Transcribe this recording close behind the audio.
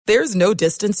There's no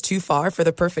distance too far for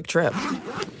the perfect trip.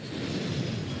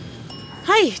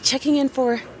 Hi, checking in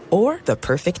for... Or the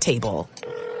perfect table.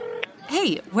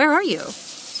 Hey, where are you?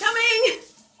 Coming!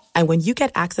 And when you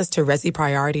get access to Resi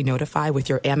Priority Notify with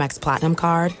your Amex Platinum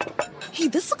card... Hey,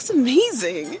 this looks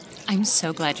amazing. I'm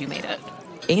so glad you made it.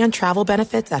 And travel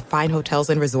benefits at fine hotels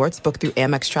and resorts booked through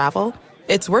Amex Travel,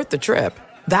 it's worth the trip.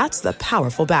 That's the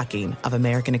powerful backing of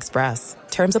American Express.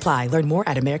 Terms apply. Learn more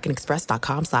at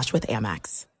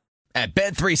americanexpress.com/withAmex. At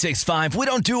Bet365, we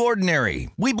don't do ordinary.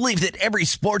 We believe that every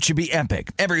sport should be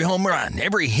epic. Every home run,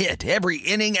 every hit, every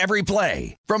inning, every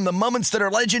play. From the moments that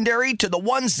are legendary to the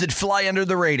ones that fly under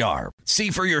the radar. See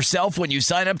for yourself when you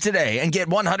sign up today and get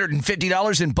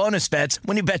 $150 in bonus bets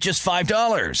when you bet just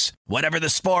 $5. Whatever the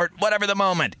sport, whatever the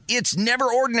moment, it's never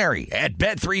ordinary at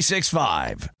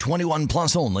Bet365. 21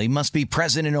 plus only. Must be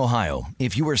present in Ohio.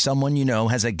 If you or someone you know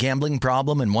has a gambling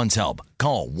problem and wants help,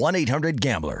 call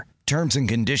 1-800-GAMBLER. Terms and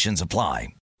conditions apply.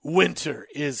 Winter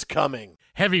is coming.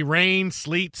 Heavy rain,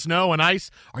 sleet, snow, and ice.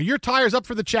 Are your tires up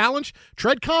for the challenge?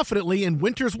 Tread confidently in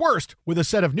winter's worst with a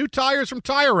set of new tires from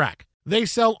Tire Rack. They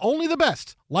sell only the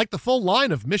best, like the full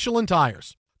line of Michelin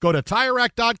tires. Go to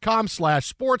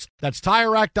TireRack.com/sports. That's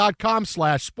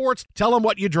TireRack.com/sports. Tell them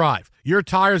what you drive. Your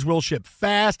tires will ship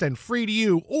fast and free to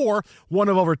you or one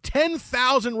of over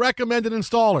 10,000 recommended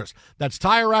installers. That's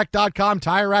TireRack.com,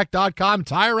 TireRack.com,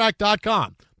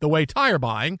 TireRack.com. The way tire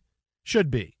buying should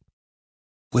be.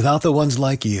 Without the ones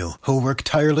like you, who work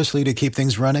tirelessly to keep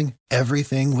things running,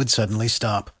 everything would suddenly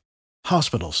stop.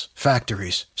 Hospitals,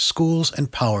 factories, schools,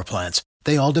 and power plants,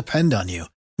 they all depend on you.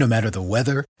 No matter the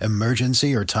weather,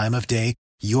 emergency, or time of day,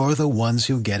 you're the ones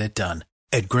who get it done.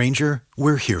 At Grainger,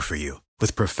 we're here for you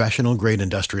with professional-grade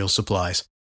industrial supplies.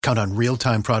 Count on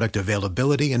real-time product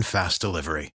availability and fast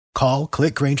delivery. Call,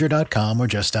 click Grainger.com, or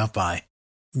just stop by.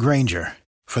 Grainger,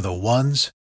 for the ones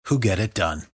who get it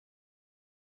done.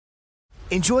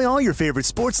 Enjoy all your favorite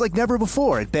sports like never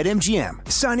before at BetMGM.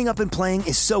 Signing up and playing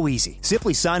is so easy.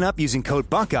 Simply sign up using code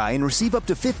Buckeye and receive up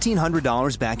to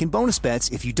 $1,500 back in bonus bets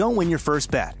if you don't win your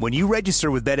first bet. When you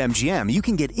register with BetMGM, you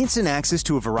can get instant access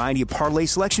to a variety of parlay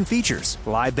selection features,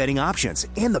 live betting options,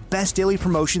 and the best daily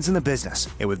promotions in the business.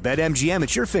 And with BetMGM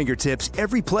at your fingertips,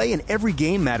 every play and every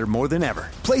game matter more than ever.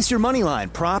 Place your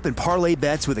moneyline, prop, and parlay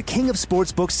bets with the king of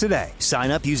sportsbooks today.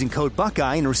 Sign up using code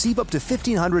Buckeye and receive up to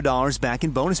 $1,500 back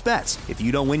in bonus bets if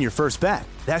you don't win your first bet.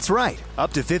 That's right,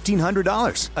 up to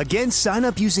 $1,500. Again, sign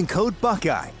up using code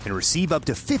Buckeye and receive up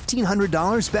to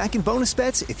 $1,500 back in bonus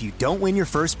bets if you don't win your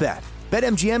first bet.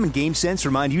 BetMGM and GameSense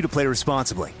remind you to play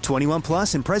responsibly. 21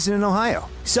 plus and present in Ohio.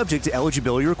 Subject to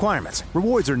eligibility requirements.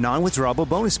 Rewards are non-withdrawable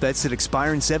bonus bets that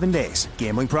expire in 7 days.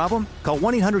 Gambling problem? Call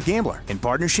 1-800-GAMBLER in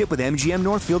partnership with MGM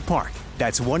Northfield Park.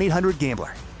 That's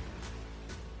 1-800-GAMBLER.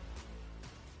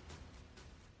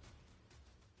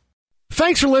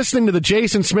 Thanks for listening to the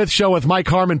Jason Smith Show with Mike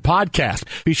Harmon podcast.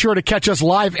 Be sure to catch us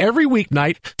live every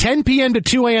weeknight, 10 p.m. to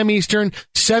 2 a.m. Eastern,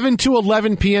 7 to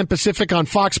 11 p.m. Pacific on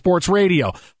Fox Sports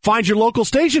Radio. Find your local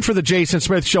station for the Jason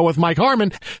Smith Show with Mike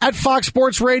Harmon at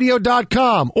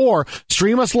foxsportsradio.com or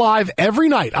stream us live every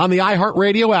night on the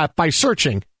iHeartRadio app by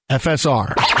searching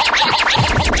FSR. Now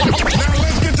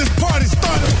let's get this party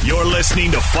started. You're listening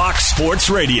to Fox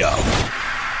Sports Radio.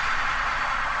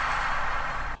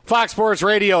 Fox Sports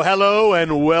Radio, hello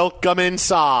and welcome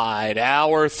inside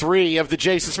Hour 3 of the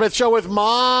Jason Smith Show with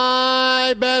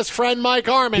my best friend Mike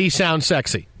Harmon. He sounds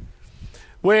sexy.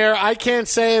 Where I can't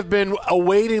say I've been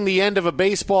awaiting the end of a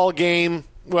baseball game,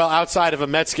 well, outside of a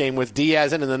Mets game with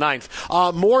Diaz in the ninth,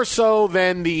 more so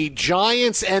than the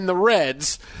Giants and the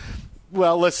Reds.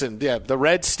 Well, listen, yeah, the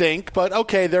Reds stink, but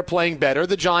okay, they're playing better.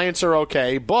 The Giants are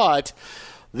okay, but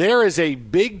there is a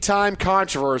big-time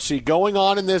controversy going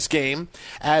on in this game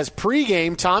as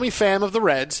pregame Tommy Pham of the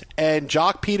Reds and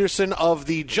Jock Peterson of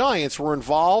the Giants were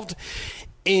involved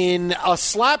in a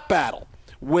slap battle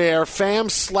where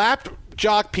Pham slapped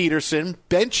Jock Peterson,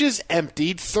 benches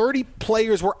emptied, 30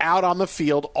 players were out on the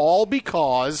field, all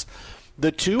because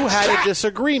the two had a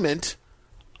disagreement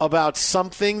about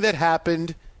something that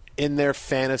happened in their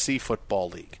fantasy football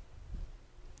league.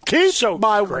 Keep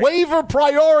my waiver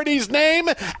priorities name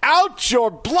out your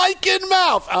blanking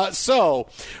mouth. So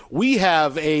we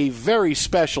have a very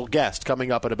special guest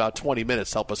coming up in about 20 minutes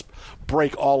to help us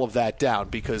break all of that down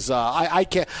because I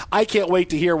can't wait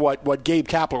to hear what Gabe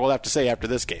Kapler will have to say after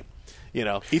this game. You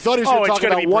know, he thought he was going to talk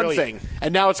about one thing,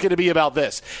 and now it's going to be about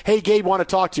this. Hey, Gabe, want to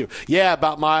talk to you? Yeah,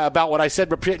 about what I said.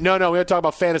 No, we're going to talk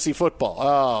about fantasy football.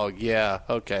 Oh, yeah,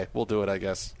 okay, we'll do it, I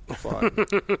guess. Fine.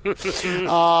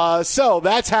 So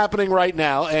that's happening right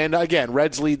now, and again,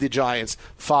 Reds lead the Giants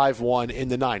 5-1 in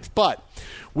the ninth. But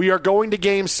We are going to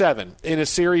Game 7 in a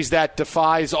series that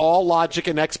defies all logic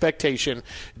and expectation.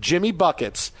 Jimmy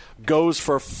Buckets goes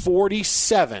for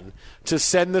 47 to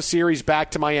send the series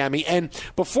back to Miami. And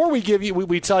before we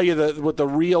tell you what the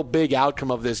real big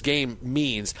outcome of this game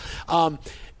means,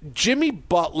 Jimmy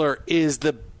Butler is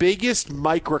the biggest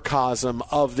microcosm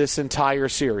of this entire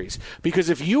series. Because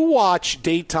if you watch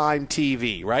daytime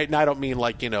TV, right, and I don't mean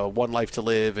like, One Life to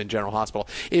Live and General Hospital,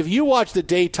 if you watch the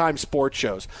daytime sports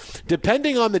shows,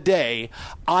 depending on the day,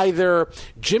 either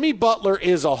Jimmy Butler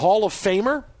is a Hall of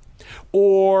Famer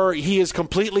or he is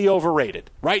completely overrated,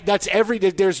 right?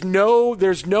 There's no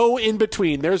in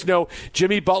between. There's no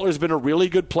Jimmy Butler's been a really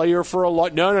good player for a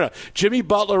long. No. Jimmy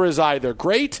Butler is either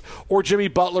great or Jimmy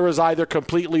Butler is either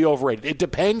completely overrated. It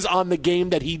depends on the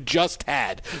game that he just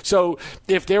had. So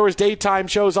if there was daytime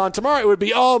shows on tomorrow, it would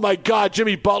be, oh my God,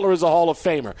 Jimmy Butler is a Hall of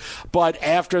Famer. But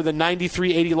after the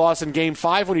 93-80 loss in Game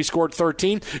 5 when he scored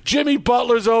 13, Jimmy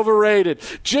Butler's overrated.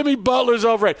 Jimmy Butler's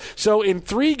overrated. So in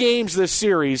 3 games this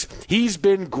series, he's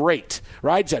been great,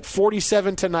 right? He's at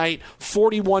 47 tonight,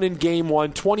 41 in Game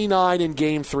 1, 29 in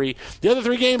Game 3. The other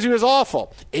 3 games, he was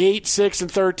awful. 8, 6,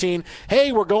 and 13.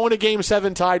 Hey, we're going to Game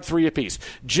 7 tied 3 apiece.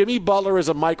 Jimmy Butler is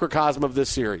a microcosm of this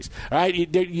series, right?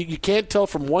 You can't tell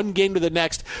from one game to the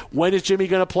next, when is Jimmy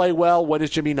going to play well, when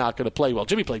is Jimmy not going to play well.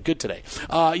 Jimmy played good today.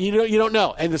 You don't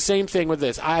know. And the same thing with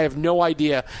this. I have no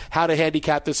idea how to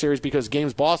handicap this series because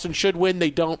games Boston should win,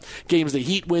 they don't. Games the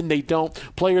Heat win, they don't.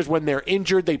 Players, when they're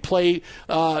injured, they play.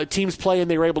 Teams play and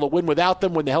they were able to win without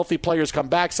them. When the healthy players come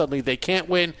back, suddenly they can't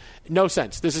win. No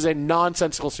sense. This is a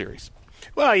nonsensical series.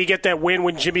 Well, you get that win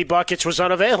when Jimmy Buckets was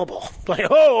unavailable. Like,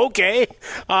 oh, okay.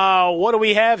 What do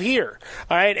we have here?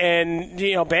 All right, and,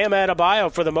 Bam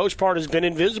Adebayo, for the most part, has been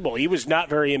invisible. He was not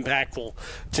very impactful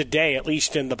today, at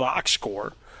least in the box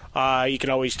score. You can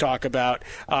always talk about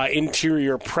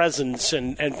interior presence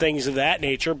and things of that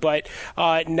nature, but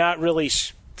not really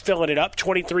filling it up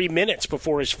 23 minutes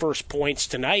before his first points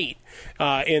tonight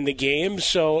in the game,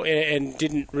 and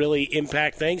didn't really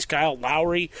impact things. Kyle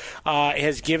Lowry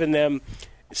has given them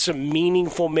some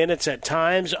meaningful minutes at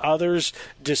times. Others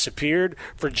disappeared.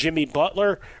 For Jimmy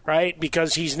Butler, right,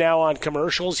 because he's now on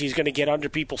commercials, he's going to get under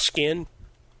people's skin.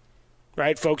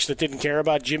 Right, folks that didn't care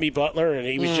about Jimmy Butler and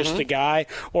he was just the guy,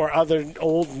 or other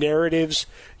old narratives,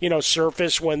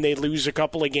 surface when they lose a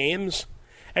couple of games.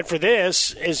 And for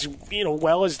this, as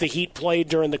well as the Heat played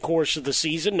during the course of the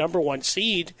season, number 1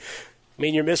 seed,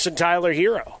 you're missing Tyler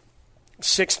Hero,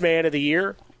 6th man of the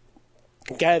year,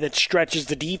 a guy that stretches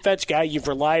the defense, guy you've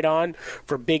relied on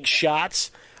for big shots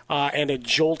and a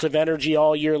jolt of energy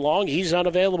all year long. He's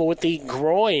unavailable with the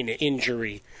groin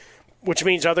injury, which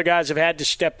means other guys have had to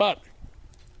step up.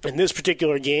 In this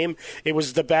particular game, it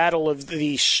was the battle of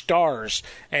the stars,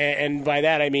 and by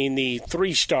that I mean the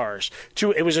 3 stars.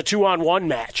 It was a 2-on-1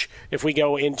 match, if we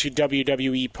go into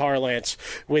WWE parlance,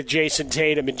 with Jason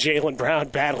Tatum and Jaylen Brown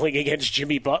battling against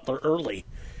Jimmy Butler early.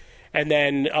 And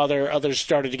then others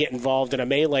started to get involved, and a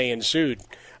melee ensued.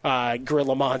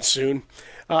 Gorilla Monsoon.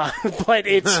 But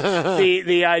it's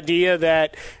the idea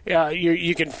that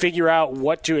you can figure out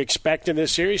what to expect in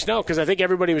this series. No, because I think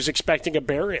everybody was expecting a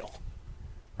burial.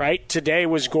 Right? Today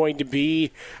was going to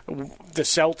be the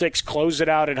Celtics close it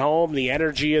out at home, the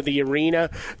energy of the arena,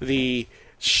 the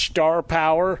star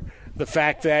power, the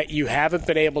fact that you haven't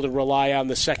been able to rely on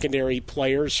the secondary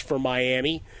players for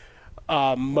Miami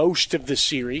most of the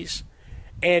series,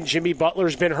 and Jimmy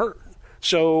Butler's been hurt.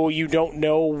 So you don't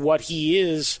know what he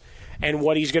is and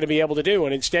what he's going to be able to do,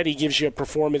 and instead he gives you a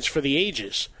performance for the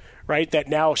ages, right, that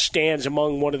now stands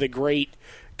among one of the great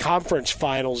conference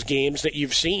finals games that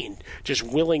you've seen. Just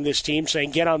willing this team, saying,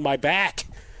 get on my back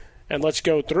and let's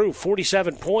go through.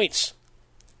 47 points.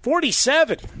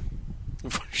 47!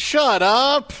 Shut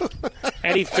up!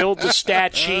 And he filled the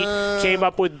stat sheet, came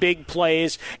up with big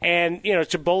plays, and,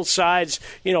 to both sides,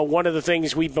 one of the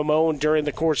things we bemoaned during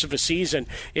the course of a season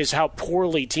is how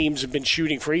poorly teams have been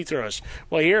shooting free throws.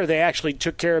 Well, here they actually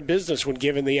took care of business when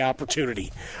given the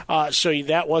opportunity. So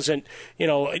that wasn't,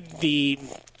 the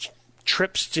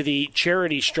trips to the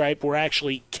charity stripe were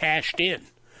actually cashed in.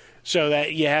 So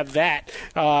that you have that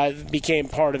became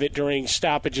part of it during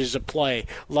stoppages of play.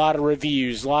 A lot of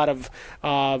reviews, a lot of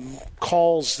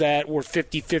calls that were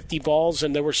 50-50 balls,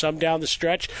 and there were some down the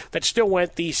stretch that still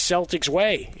went the Celtics'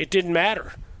 way. It didn't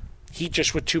matter. Heat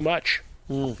just with too much.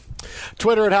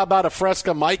 Twitter at How About a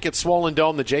Fresca Mike at Swollen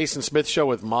Dome, the Jason Smith Show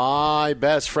with my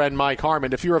best friend Mike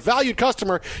Harmon. If you're a valued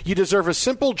customer, you deserve a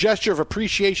simple gesture of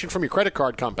appreciation from your credit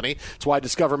card company. That's why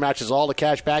Discover matches all the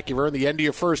cash back you've earned the end of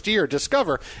your first year.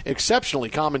 Discover, exceptionally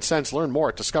common sense. Learn more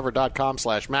at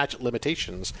discover.com/match.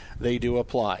 Limitations, they do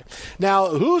apply. Now,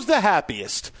 who's the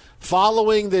happiest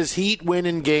following this Heat win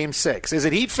in Game 6? Is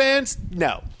it Heat fans?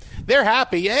 No. They're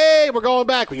happy. Hey, we're going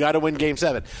back. We got to win Game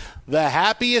 7. The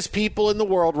happiest people in the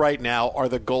world right now are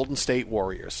the Golden State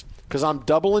Warriors, because I'm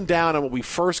doubling down on what we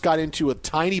first got into a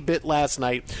tiny bit last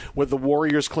night with the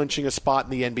Warriors clinching a spot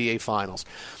in the NBA Finals.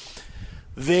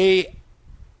 They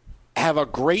have a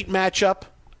great matchup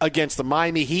against the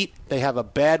Miami Heat. They have a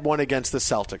bad one against the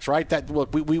Celtics, right?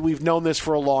 Look, we've known this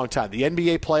for a long time. The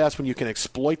NBA playoffs, when you can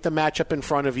exploit the matchup in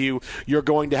front of you, you're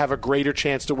going to have a greater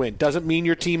chance to win. Doesn't mean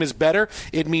your team is better.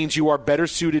 It means you are better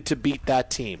suited to beat that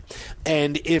team.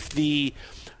 And if the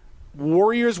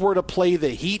Warriors were to play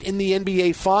the Heat in the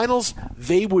NBA Finals,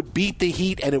 they would beat the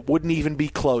Heat, and it wouldn't even be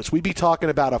close. We'd be talking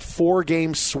about a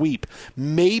 4-game sweep.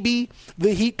 Maybe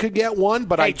the Heat could get one,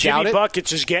 but I doubt Jimmy it.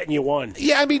 Buckets is getting you one.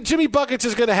 Yeah, I mean, Jimmy Buckets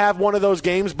is going to have one of those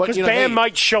games, but because Bam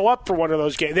might show up for one of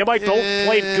those games. They might both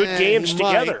play good games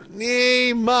together.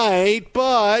 He might,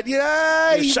 but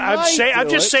I'm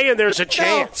just saying there's a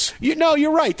chance. No,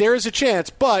 you're right. There is a chance,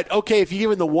 but okay, if you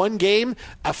give him the one game,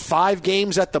 5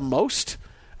 games at the most.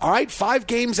 All right, 5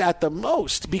 games at the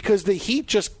most, because the Heat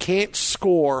just can't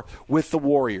score with the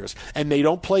Warriors, and they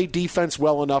don't play defense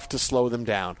well enough to slow them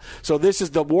down. So this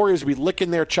is the Warriors be licking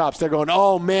their chops. They're going,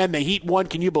 oh, man, the Heat won.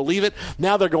 Can you believe it?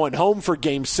 Now they're going home for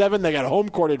Game 7. They got a home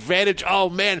court advantage. Oh,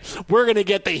 man, we're going to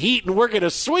get the Heat, and we're going to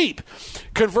sweep.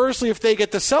 Conversely, if they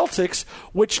get the Celtics,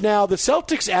 which now the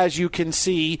Celtics, as you can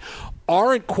see,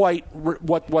 aren't quite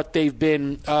what they've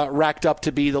been racked up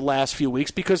to be the last few weeks,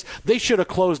 because they should have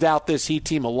closed out this Heat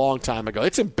team a long time ago.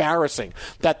 It's embarrassing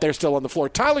that they're still on the floor.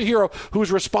 Tyler Hero, who's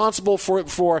responsible for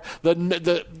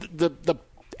the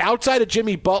outside of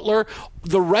Jimmy Butler,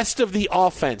 the rest of the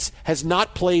offense has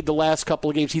not played the last couple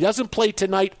of games. He doesn't play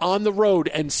tonight on the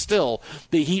road, and still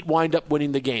the Heat wind up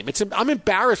winning the game. I'm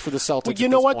embarrassed for the Celtics. Well, you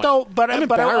know what, though? But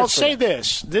I'll say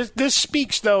this. This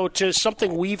speaks, though, to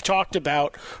something we've talked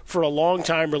about for a long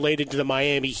time related to the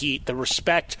Miami Heat, the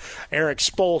respect Eric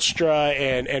Spoelstra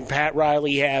and Pat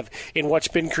Riley have in what's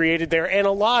been created there, and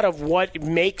a lot of what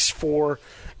makes for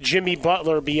Jimmy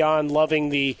Butler beyond loving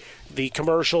the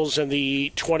commercials and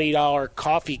the $20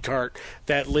 coffee cart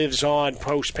that lives on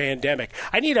post-pandemic.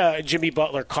 I need a Jimmy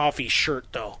Butler coffee shirt,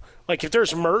 though. Like, if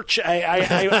there's merch,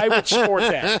 I would sport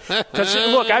that. Because,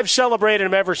 look, I've celebrated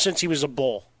him ever since he was a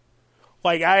Bull.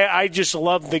 Like, I just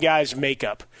love the guy's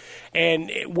makeup. And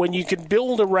when you can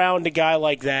build around a guy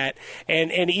like that,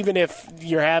 and even if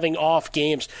you're having off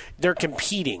games, they're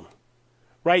competing,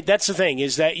 right? That's the thing,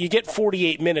 is that you get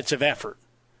 48 minutes of effort.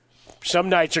 Some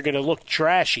nights are going to look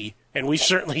trashy, and we've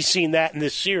certainly seen that in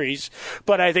this series.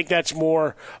 But I think that's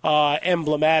more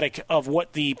emblematic of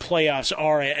what the playoffs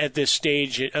are at this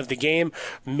stage of the game.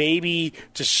 Maybe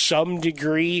to some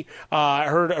degree, I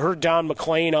heard Don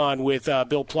McClain on with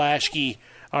Bill Plaschke,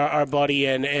 our buddy,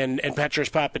 and Petros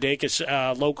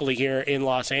Papadakis locally here in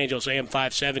Los Angeles, AM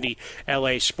 570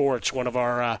 LA Sports, one of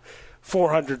our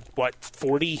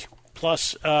 440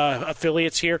 plus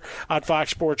affiliates here on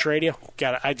Fox Sports Radio.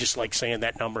 I just like saying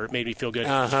that number. It made me feel good.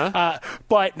 But,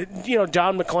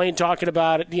 Don McClain talking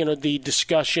about, the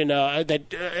discussion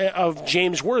of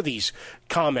James Worthy's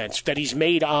comments that he's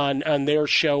made on their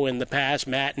show in the past,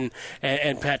 Matt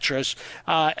and Petros,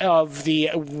 of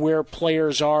where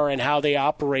players are and how they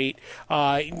operate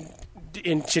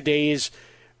in today's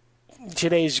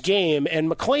game. And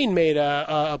McClain made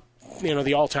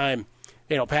the all-time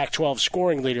Pac-12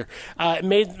 scoring leader,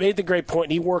 made the great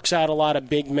point. He works out a lot of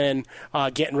big men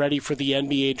getting ready for the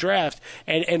NBA draft,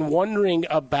 and wondering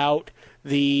about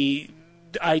the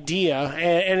idea,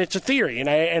 and it's a theory, and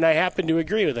I happen to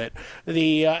agree with it.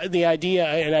 The idea,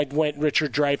 and I went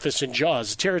Richard Dreyfuss and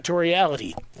Jaws,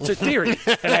 territoriality. It's a theory,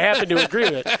 and I happen to agree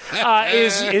with it.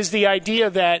 Is the idea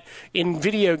that in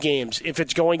video games, if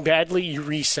it's going badly, you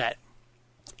reset.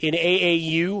 In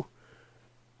AAU,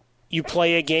 you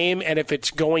play a game, and if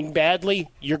it's going badly,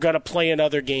 you're going to play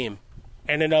another game,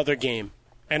 and another game,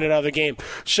 and another game.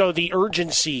 So the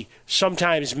urgency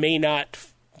sometimes may not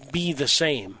be the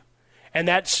same. And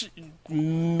that's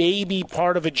maybe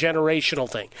part of a generational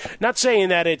thing. Not saying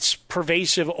that it's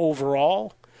pervasive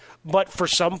overall, but for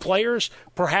some players,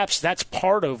 perhaps that's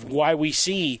part of why we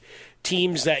see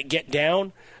teams that get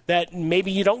down, that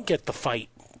maybe you don't get the fight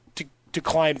to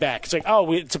climb back. It's like,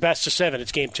 it's a best of 7,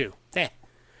 it's game 2.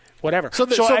 Whatever. So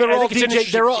they're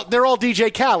all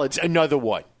DJ Khaled's, another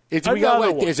one.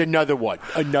 There's another one.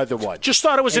 Just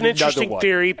thought it was an interesting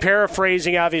theory,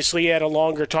 paraphrasing, obviously, had a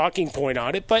longer talking point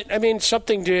on it. But, I mean,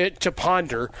 something to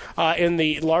ponder in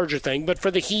the larger thing. But for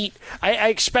the Heat, I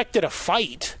expected a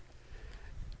fight,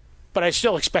 but I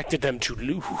still expected them to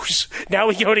lose. Now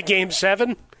we go to Game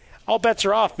 7. All bets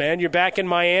are off, man. You're back in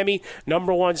Miami.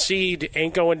 Number 1 seed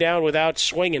ain't going down without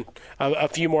swinging a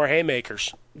few more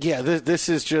haymakers. Yeah, this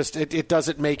is just, it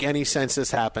doesn't make any sense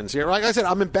this happens here. Like I said,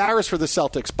 I'm embarrassed for the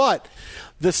Celtics, but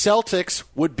the Celtics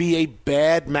would be a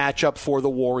bad matchup for the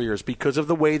Warriors because of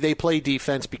the way they play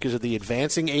defense, because of the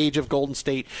advancing age of Golden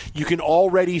State. You can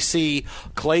already see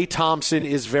Klay Thompson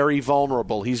is very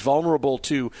vulnerable. He's vulnerable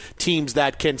to teams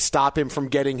that can stop him from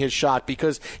getting his shot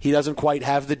because he doesn't quite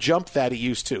have the jump that he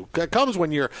used to. It comes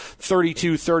when you're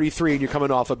 32, 33, and you're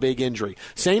coming off a big injury.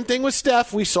 Same thing with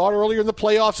Steph. We saw it earlier in the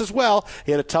playoffs as well.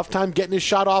 He had a tough time getting his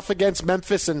shot off against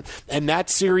Memphis, and that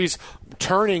series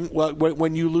turning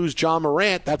when you lose John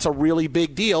Morant, that's a really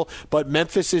big deal. But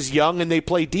Memphis is young and they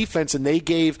play defense, and they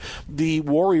gave the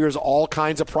Warriors all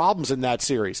kinds of problems in that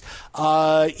series.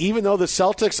 Even though the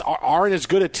Celtics aren't as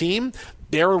good a team,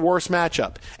 they're a worse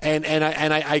matchup. And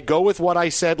I go with what I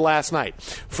said last night.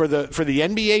 For the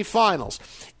NBA Finals,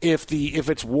 if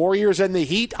it's Warriors and the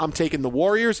Heat, I'm taking the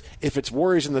Warriors. If it's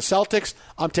Warriors and the Celtics,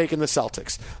 I'm taking the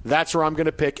Celtics. That's where I'm going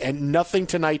to pick, and nothing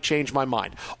tonight changed my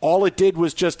mind. All it did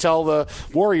was just tell the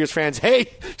Warriors fans, hey,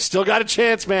 still got a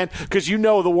chance, man, because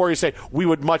the Warriors say, we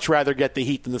would much rather get the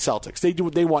Heat than the Celtics.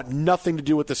 They want nothing to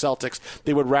do with the Celtics.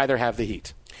 They would rather have the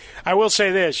Heat. I will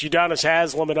say this, Udonis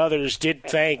Haslem and others did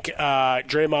thank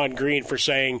Draymond Green for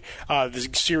saying the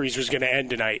series was going to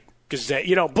end tonight because,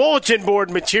 bulletin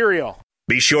board material.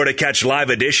 Be sure to catch live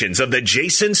editions of The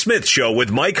Jason Smith Show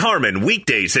with Mike Harmon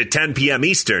weekdays at 10 p.m.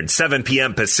 Eastern, 7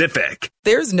 p.m. Pacific.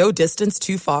 There's no distance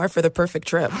too far for the perfect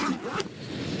trip.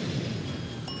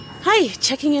 Hi,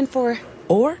 checking in for...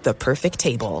 Or the perfect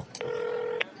table.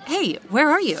 Hey, where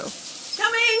are you?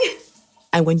 Coming!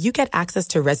 And when you get access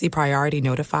to Resi Priority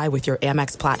Notify with your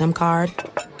Amex Platinum card...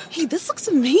 Hey, this looks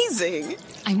amazing.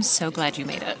 I'm so glad you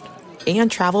made it.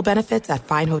 And travel benefits at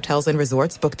fine hotels and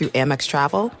resorts booked through Amex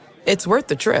Travel... It's worth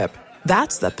the trip.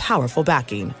 That's the powerful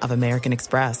backing of American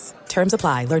Express. Terms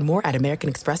apply. Learn more at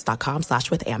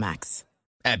americanexpress.com/withAmex.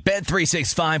 At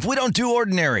Bet365, we don't do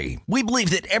ordinary. We believe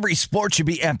that every sport should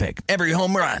be epic. Every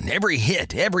home run, every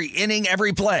hit, every inning,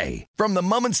 every play. From the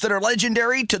moments that are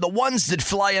legendary to the ones that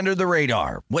fly under the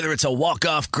radar. Whether it's a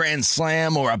walk-off grand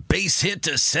slam or a base hit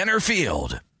to center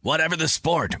field. Whatever the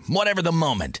sport, whatever the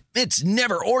moment, it's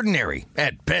never ordinary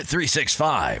at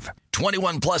Bet365.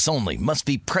 21 plus only. Must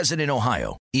be present in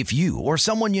Ohio. If you or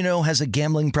someone you know has a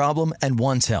gambling problem and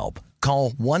wants help, call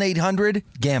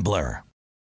 1-800-GAMBLER.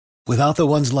 Without the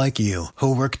ones like you,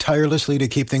 who work tirelessly to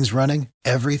keep things running,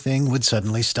 everything would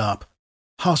suddenly stop.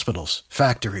 Hospitals,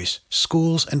 factories,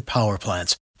 schools, and power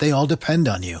plants, they all depend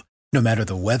on you. No matter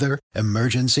the weather,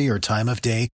 emergency, or time of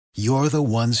day, you're the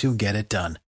ones who get it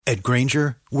done. At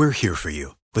Grainger, we're here for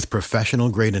you with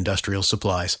professional-grade industrial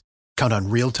supplies. Count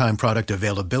on real-time product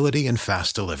availability and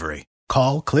fast delivery.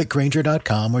 Call, click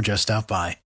Grainger.com, or just stop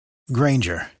by.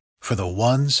 Grainger, for the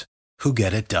ones who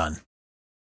get it done.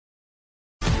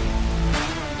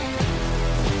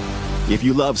 If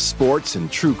you love sports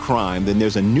and true crime, then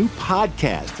there's a new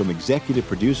podcast from executive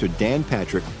producer Dan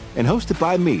Patrick and hosted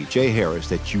by me, Jay Harris,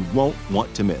 that you won't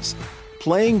want to miss.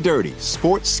 Playing Dirty: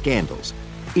 Sports Scandals.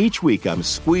 Each week, I'm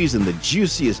squeezing the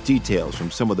juiciest details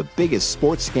from some of the biggest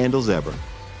sports scandals ever.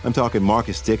 I'm talking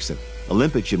Marcus Dixon,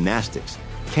 Olympic gymnastics,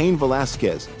 Cain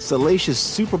Velasquez, salacious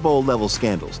Super Bowl-level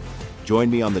scandals. Join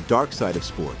me on the dark side of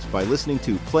sports by listening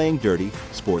to Playing Dirty: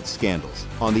 Sports Scandals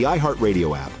on the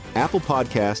iHeartRadio app, Apple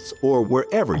Podcasts, or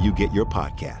wherever you get your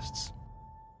podcasts.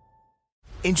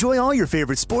 Enjoy all your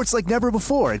favorite sports like never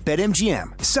before at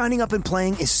BetMGM. Signing up and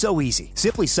playing is so easy.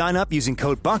 Simply sign up using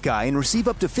code Buckeye and receive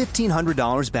up to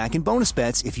 $1,500 back in bonus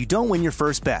bets if you don't win your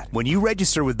first bet. When you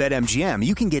register with BetMGM,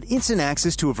 you can get instant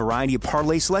access to a variety of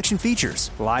parlay selection features,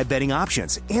 live betting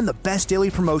options, and the best daily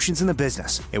promotions in the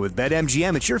business. And with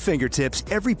BetMGM at your fingertips,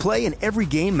 every play and every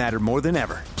game matter more than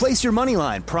ever. Place your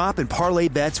moneyline, prop, and parlay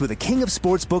bets with the king of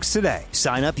sportsbooks today.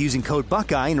 Sign up using code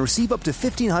Buckeye and receive up to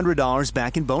 $1,500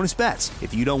 back in bonus bets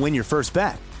if you don't win your first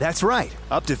bet. That's right,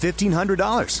 up to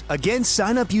 $1,500. Again,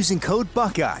 sign up using code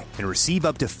Buckeye and receive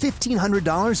up to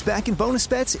 $1,500 back in bonus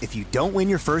bets if you don't win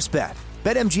your first bet.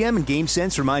 BetMGM and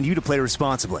GameSense remind you to play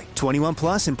responsibly. 21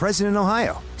 plus and present in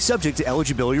Ohio. Subject to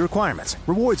eligibility requirements.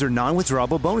 Rewards are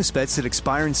non-withdrawable bonus bets that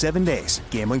expire in 7 days.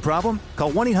 Gambling problem?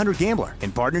 Call 1-800-GAMBLER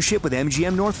in partnership with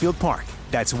MGM Northfield Park.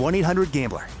 That's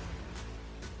 1-800-GAMBLER.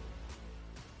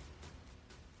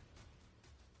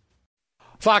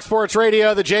 Fox Sports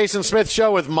Radio, the Jason Smith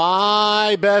Show with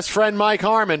my best friend Mike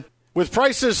Harmon. With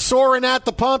prices soaring at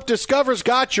the pump, Discover's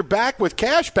got your back with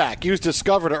cash back. Use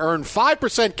Discover to earn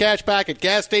 5% cash back at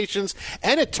gas stations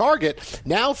and at Target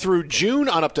now through June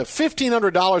on up to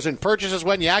 $1,500 in purchases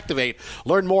when you activate.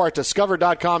 Learn more at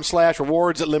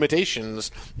discover.com/rewards.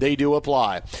 Limitations, they do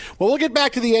apply. Well, we'll get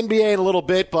back to the NBA in a little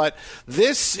bit, but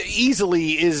this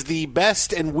easily is the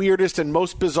best and weirdest and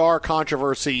most bizarre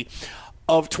controversy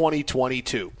of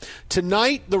 2022.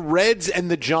 Tonight, the Reds and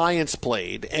the Giants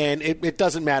played, and it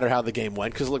doesn't matter how the game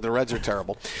went because, look, the Reds are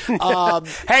terrible.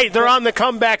 Hey, they're on the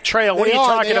comeback trail. What are you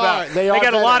talking about? They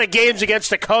got a lot of games against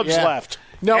the Cubs left.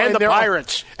 No, and the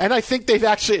Pirates. And I think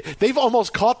they've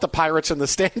almost caught the Pirates in the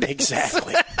standings.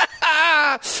 Exactly.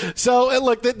 So,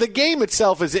 look, the game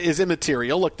itself is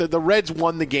immaterial. Look, the Reds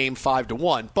won the game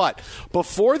 5-1. But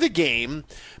before the game,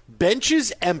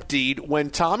 benches emptied when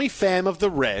Tommy Pham of the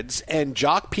Reds and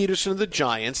Jock Peterson of the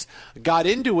Giants got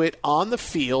into it on the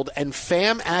field, and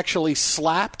Pham actually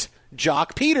slapped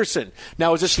Jock Peterson.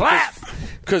 Now, is this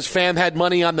because Pham had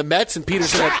money on the Mets and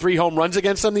Peterson had 3 home runs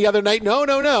against them the other night?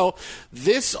 No.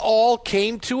 This all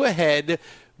came to a head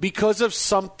because of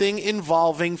something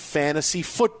involving fantasy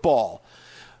football.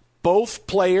 Both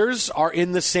players are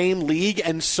in the same league,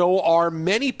 and so are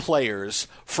many players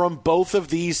from both of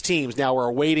these teams. Now, we're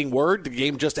awaiting word. The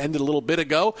game just ended a little bit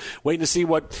ago. Waiting to see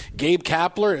what Gabe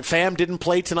Kapler and Pham didn't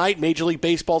play tonight. Major League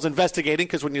Baseball's investigating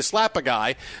because when you slap a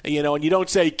guy, and you don't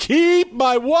say, keep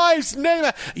my wife's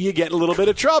name, you get in a little bit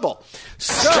of trouble.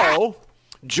 So,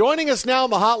 joining us now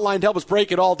on the hotline to help us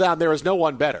break it all down, there is no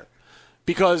one better.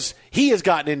 Because he has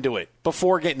gotten into it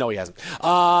before getting. No, he hasn't.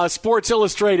 Sports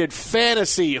Illustrated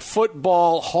Fantasy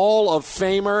Football Hall of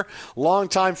Famer,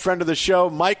 longtime friend of the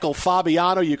show, Michael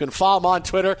Fabiano. You can follow him on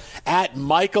Twitter at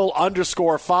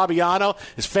Michael_Fabiano.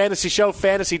 His fantasy show,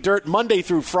 Fantasy Dirt, Monday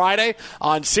through Friday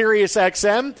on Sirius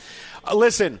XM.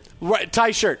 Listen,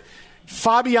 tie shirt.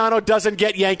 Fabiano doesn't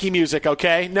get Yankee music,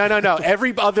 okay? No.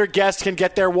 Every other guest can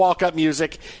get their walk-up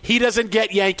music. He doesn't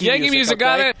get Yankee music. Yankee music, okay?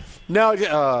 got it.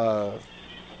 No,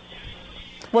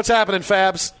 what's happening,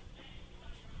 Fabs?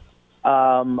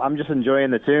 I'm just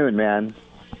enjoying the tune, man.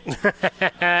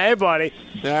 Hey, buddy.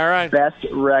 All right. Best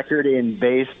record in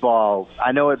baseball.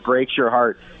 I know it breaks your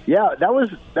heart. Yeah, that was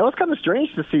kind of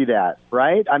strange to see that,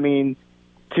 right? I mean,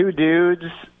 2 dudes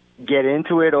get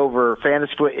into it over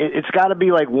fantasy. It's got to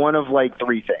be like one of like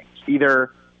 3 things.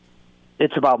 Either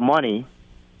it's about money,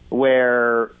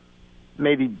 where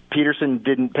maybe Peterson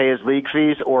didn't pay his league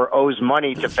fees or owes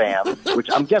money to Pham, which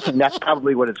I'm guessing that's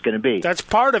probably what it's going to be. That's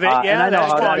part of it, yeah. And I know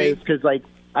that's how that funny. is because, like,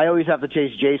 I always have to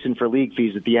chase Jason for league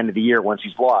fees at the end of the year once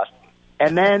he's lost.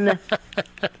 And then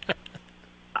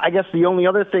I guess the only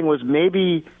other thing was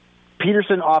maybe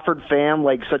Peterson offered Pham,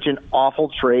 like, such an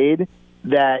awful trade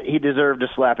that he deserved a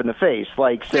slap in the face.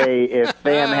 Like, say, if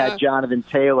Pham had Jonathan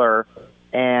Taylor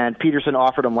and Peterson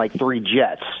offered him, like, 3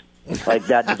 Jets. Like,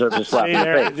 that deserves a slap in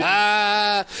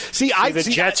the face.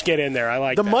 The Jets get in there. I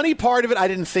like the that. money part of it I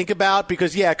didn't think about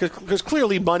because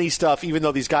clearly money stuff, even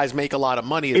though these guys make a lot of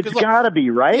money. It's got to be,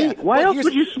 right? Yeah, Why else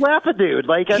would you slap a dude?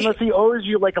 Like, unless he owes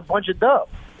you, like, a bunch of dough.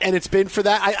 And it's been for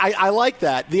that. I like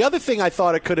that. The other thing I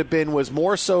thought it could have been was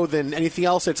more so than anything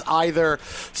else. It's either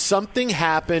something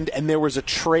happened and there was a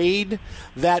trade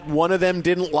that one of them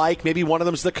didn't like. Maybe one of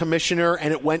them's the commissioner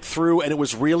and it went through and it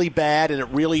was really bad and it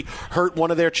really hurt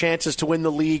one of their chances to win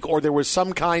the league. Or there was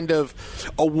some kind of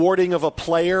awarding of a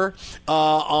player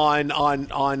on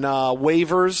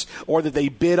waivers, or that they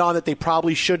bid on that they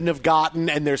probably shouldn't have gotten,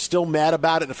 and they're still mad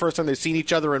about it the first time they've seen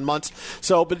each other in months.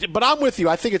 So, but I'm with you.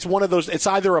 I think it's one of those. It's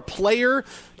either a player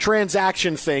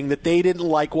transaction thing that they didn't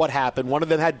like what happened, one of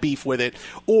them had beef with it,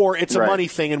 or it's a money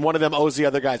thing and one of them owes the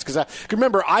other guys. Because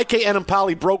remember, IK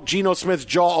Enampali broke Geno Smith's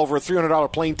jaw over a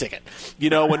 $300 plane ticket,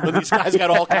 when these guys got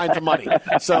all kinds of money.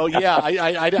 So, yeah,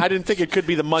 I didn't think it could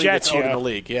be the money that's owed in the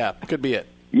league. Yeah, could be it.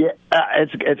 Yeah,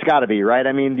 it's got to be, right?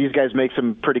 I mean, these guys make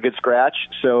some pretty good scratch,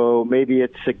 so maybe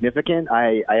it's significant.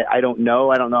 I don't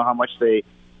know. I don't know how much they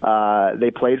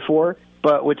played for.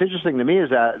 But what's interesting to me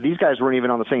is that these guys weren't even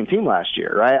on the same team last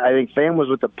year, right? I think Pham was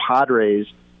with the Padres,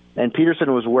 and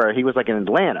Peterson was where? He was, like, in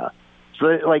Atlanta. So,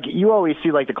 like, you always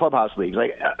see, like, the clubhouse leagues.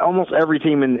 Like, almost every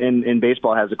team in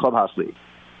baseball has a clubhouse league,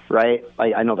 right?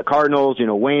 Like, I know the Cardinals,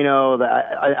 Waino.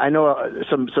 I know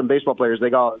some baseball players. They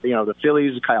got, the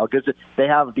Phillies, Kyle Goodson. They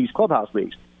have these clubhouse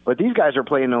leagues. But these guys are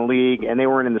playing in a league, and they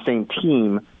weren't in the same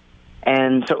team.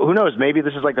 And so who knows? Maybe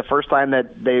this is, like, the first time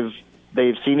that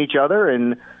they've seen each other,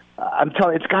 and I'm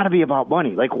telling you, it's got to be about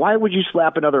money. Like, why would you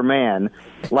slap another man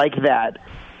like that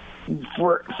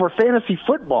for fantasy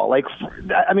football? Like,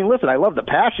 I mean, listen, I love the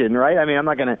passion, right? I mean, I'm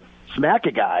not going to smack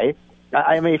a guy,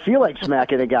 I may feel like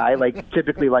smacking a guy, like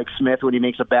typically like Smith when he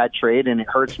makes a bad trade, and it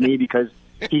hurts me because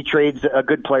he trades a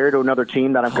good player to another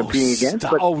team that I'm competing against.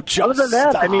 But other than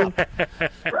that, I mean,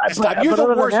 You're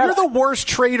the worst. You're the worst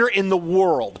trader in the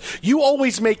world. You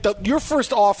always make your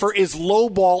first offer is low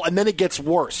ball, and then it gets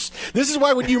worse. This is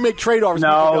why when you make trade offers,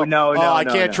 I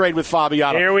can't trade with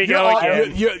Fabiano. Here we go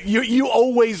again. You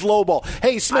always low ball.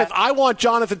 Hey Smith, I want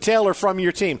Jonathan Taylor from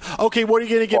your team. Okay, what are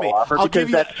you going to give me? I'll give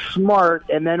you that's smart,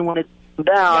 and then when it's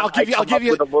down, I'll give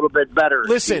you with a little bit better.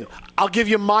 Listen, I'll give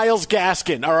you Myles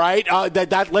Gaskin. All right,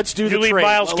 let's do the trade. You leave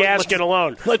Myles Gaskin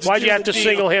alone. Why'd you have to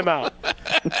single him out?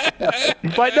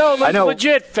 But no,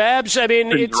 legit, Fabs. I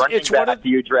mean, it's what after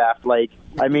you draft. Like,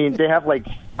 I mean, they have like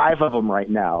 5 of them right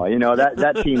now. You know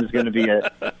that team's going to be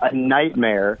a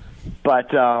nightmare. But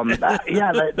that's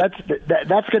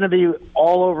going to be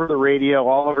all over the radio,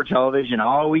 all over television,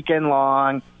 all weekend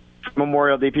long.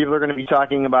 Memorial Day, people are going to be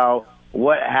talking about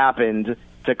what happened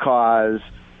to cause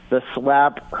the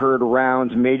slap heard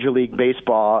around Major League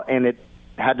Baseball, and it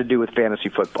had to do with fantasy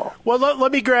football. Well,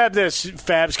 let me grab this,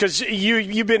 Fabs, because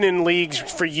you've been in leagues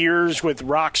for years with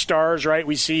rock stars, right?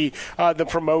 We see the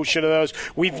promotion of those.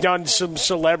 We've done some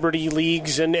celebrity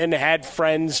leagues and had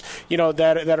friends,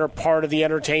 that are part of the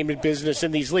entertainment business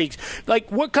in these leagues.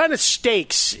 Like, what kind of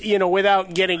stakes,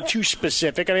 without getting too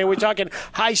specific? I mean, we're talking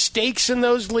high stakes in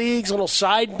those leagues, little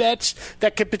side bets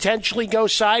that could potentially go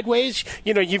sideways.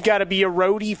 You've got to be a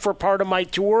roadie for part of my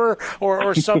tour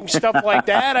or some stuff like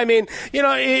that. I mean,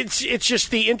 it's just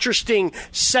the interesting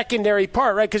secondary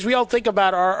part, right? Because we all think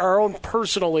about our own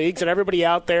personal leagues and everybody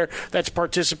out there that's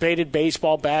participated,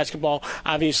 baseball, basketball,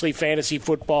 obviously fantasy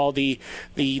football, the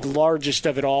largest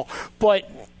of it all. But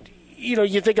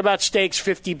you think about stakes,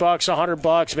 $50,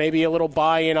 $100, maybe a little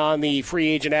buy-in on the free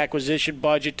agent acquisition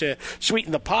budget to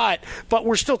sweeten the pot, but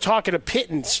we're still talking a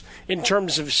pittance in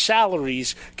terms of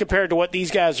salaries compared to what these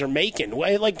guys are making.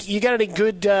 Like, you got any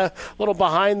good little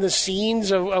behind the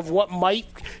scenes of what might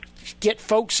get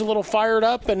folks a little fired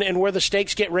up and where the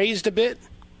stakes get raised a bit?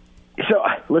 So,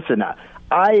 listen,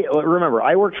 I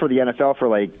worked for the NFL for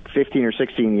like 15 or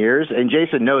 16 years, and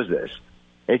Jason knows this.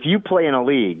 If you play in a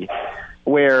league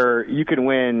where you can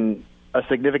win a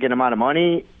significant amount of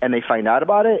money and they find out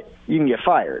about it, you can get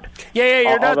fired. Yeah,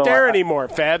 you're not there anymore,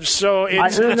 Fabs. So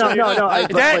it's no.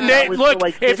 Look,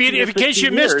 if in case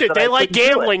you missed it, they like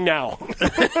gambling now.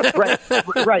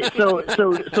 Right.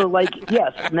 So like,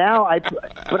 yes. Now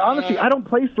but honestly, I don't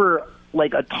play for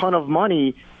like a ton of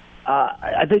money.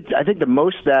 I think the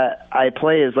most that I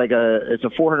play is like it's a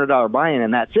 $400 buy-in,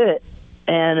 and that's it.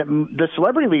 And the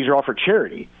celebrity leagues are all for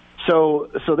charity. So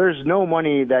there's no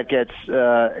money that gets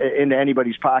into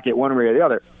anybody's pocket one way or the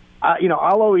other.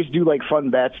 I'll always do like fun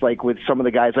bets, like with some of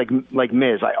the guys, like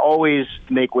Miz. I always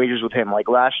make wagers with him. Like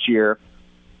last year,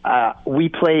 we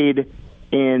played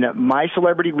in my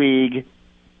celebrity league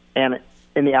and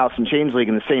in the Alice in Chains league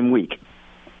in the same week.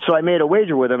 So I made a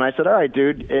wager with him. I said, "All right,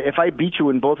 dude, if I beat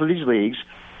you in both of these leagues,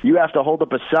 you have to hold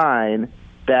up a sign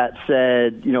that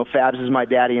said, Fabs is my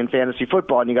daddy in fantasy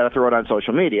football, and you got to throw it on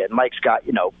social media." And Mike's got,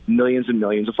 millions and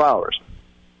millions of followers.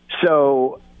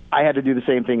 So I had to do the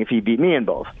same thing if he beat me in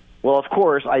both. Well, of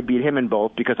course, I beat him in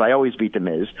both because I always beat the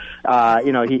Miz.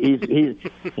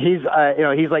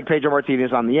 He's like Pedro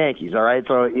Martinez on the Yankees, all right?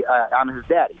 So I'm his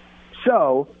daddy.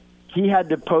 So he had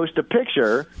to post a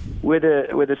picture with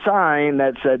a sign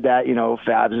that said that,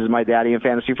 Fabs is my daddy in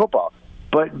fantasy football.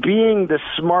 But being the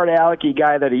smart alecky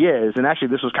guy that he is, and actually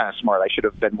this was kind of smart, I should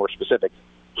have been more specific,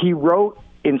 he wrote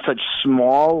in such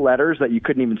small letters that you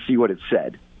couldn't even see what it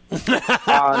said.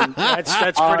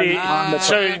 That's pretty.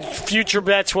 So future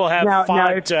bets will have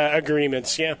font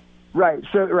agreements, yeah. Right.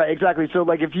 So exactly. So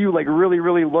like if you like really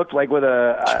really looked like with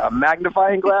a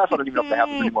magnifying glass, I don't even know if they have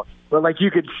this anymore, but like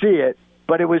you could see it,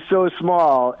 but it was so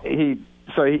small. He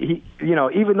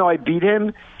even though I beat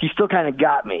him, he still kind of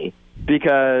got me,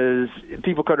 because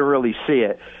people couldn't really see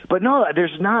it. But no,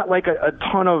 there's not like a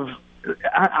ton of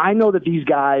 – I know that these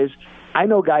guys – I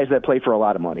know guys that play for a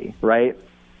lot of money, right?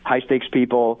 High-stakes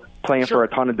people playing for a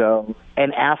ton of dough,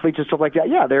 and athletes and stuff like that.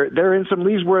 Yeah, they're in some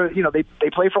leagues where, they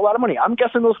play for a lot of money. I'm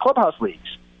guessing those clubhouse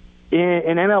leagues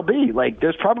in MLB, like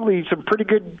there's probably some pretty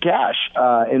good cash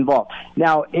involved.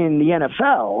 Now, in the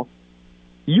NFL,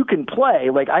 you can play.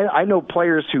 Like I know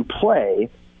players who play,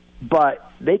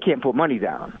 but they can't put money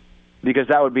down, because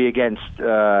that would be against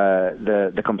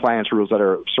the compliance rules that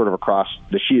are sort of across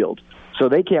the shield. So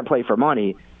they can't play for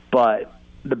money, but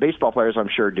the baseball players I'm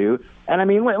sure do. And I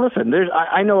mean, listen,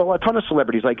 I know a ton of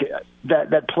celebrities like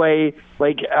that play,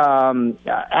 like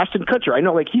Ashton Kutcher. I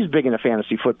know, like, he's big into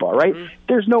fantasy football, right? Mm-hmm.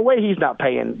 There's no way he's not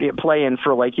playing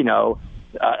for like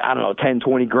I don't know, 10,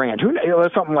 20 grand,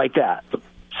 something like that.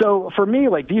 So for me,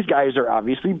 like, these guys are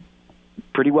obviously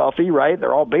pretty wealthy, right?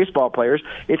 They're all baseball players.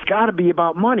 It's got to be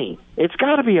about money. It's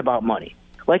got to be about money.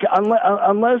 Like,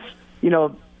 unless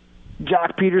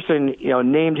Jock Peterson,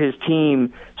 named his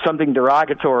team something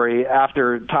derogatory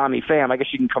after Tommy Pham. I guess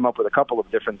you can come up with a couple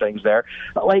of different things there.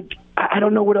 Like, I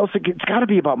don't know what else. It's got to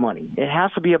be about money. It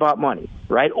has to be about money,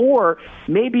 right? Or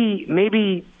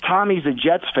maybe Tommy's a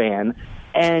Jets fan,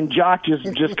 and Jock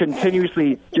just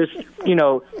continuously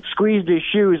squeezed his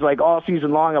shoes like all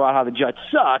season long about how the Jets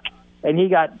suck, and he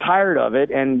got tired of it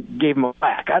and gave him a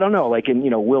whack. I don't know, like in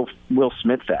Will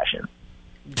Smith fashion.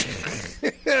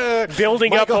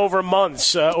 Building up over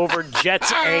months over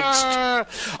Jets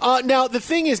angst. Now, the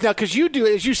thing is, because you do,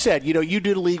 as you said, you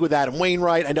do the league with Adam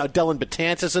Wainwright. I know Dylan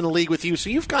Betances in the league with you, so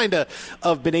you've kind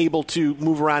of been able to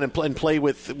move around and play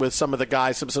with some of the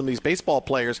guys, some of these baseball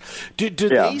players. Do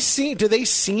they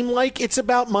seem like it's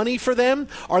about money for them?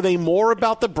 Are they more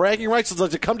about the bragging rights?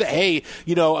 Does it come to, hey,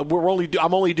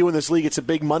 I'm only doing this league, it's a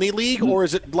big money league, or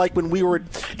is it like when we were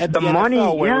at the NFL money,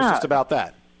 where it was just about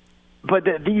that? But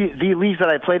the leagues that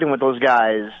I played in with those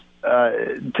guys,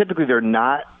 typically they're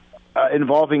not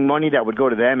involving money that would go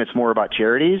to them. It's more about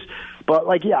charities. But,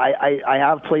 I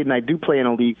have played, and I do play in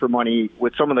a league for money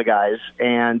with some of the guys,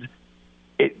 and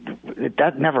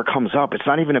that never comes up. It's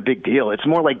not even a big deal. It's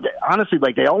more like, honestly,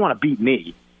 like they all want to beat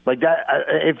me. Like that,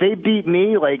 if they beat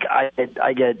me, like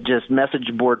I get just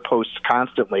message board posts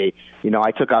constantly.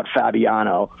 I took out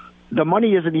Fabiano. The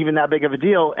money isn't even that big of a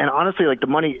deal, and honestly, like the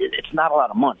money, it's not a lot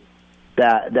of money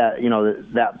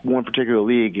that one particular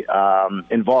league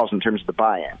involves in terms of the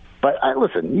buy-in. But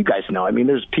listen, you guys know. I mean,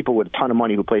 there's people with a ton of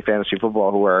money who play fantasy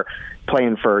football who are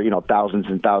playing for thousands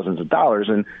and thousands of dollars,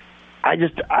 and I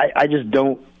just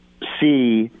don't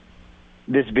see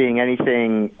this being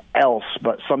anything else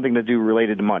but something to do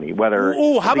related to money. Whether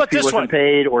how about this one?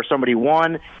 Paid or somebody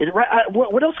won.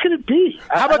 What else could it be?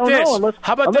 How about this?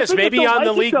 How about this? Maybe on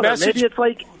the league message. Maybe it's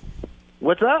like,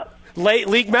 what's up?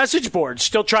 League message board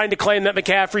still trying to claim that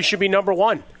McCaffrey should be number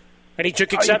one, and he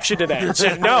took exception to that and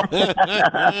said no.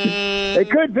 It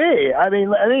could be. I mean,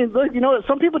 look,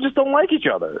 some people just don't like each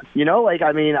other.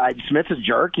 Smith's a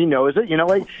jerk. He knows it.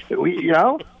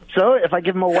 So if I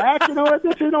give him a whack,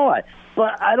 why.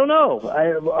 But I don't know.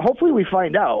 Hopefully we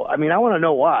find out. I mean, I want to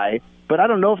know why. But I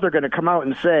don't know if they're going to come out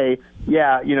and say,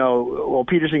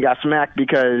 Peterson got smacked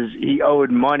because he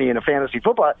owed money in a fantasy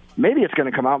football. Maybe it's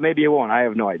going to come out. Maybe it won't. I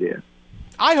have no idea.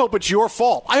 I hope it's your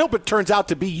fault. I hope it turns out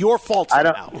to be your fault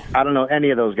somehow. I don't know any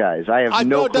of those guys. I have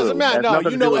no clue. It doesn't matter. No,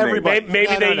 you know everybody.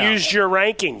 Maybe they used your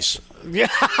rankings. Yeah.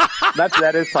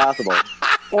 that is possible.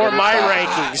 Or my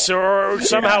rankings, or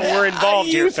somehow we're involved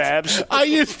here, Fabs. I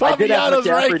used Fabiano's rankings. I did have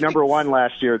McCaffrey ranking. number one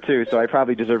last year, too, so I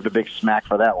probably deserved a big smack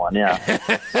for that one, yeah.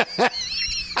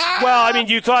 Well, I mean,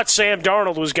 you thought Sam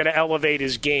Darnold was going to elevate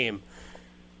his game.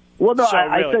 Well, no, So,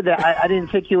 I really. said that. I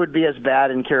didn't think he would be as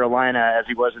bad in Carolina as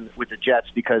he was with the Jets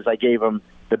because I gave him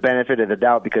the benefit of the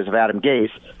doubt because of Adam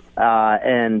Gase.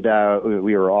 And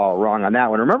we were all wrong on that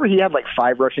one. Remember, he had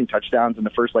 5 rushing touchdowns in the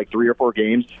first 3 or 4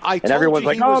 games, and everyone's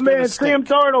like, "Oh man, Sam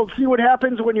Darnold! See what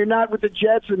happens when you're not with the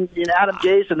Jets and Adam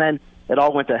Gase." And then it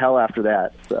all went to hell after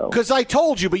that. So because I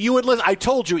told you, but you would listen. I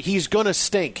told you he's going to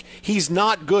stink. He's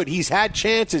not good. He's had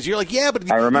chances. You're like, yeah, but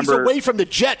he's away from the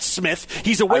Jets, Smith.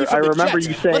 He's away from the Jets. I remember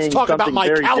you saying Let's talk about something my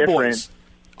very Cowboys. Different.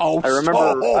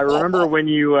 I remember when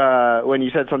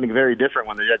you said something very different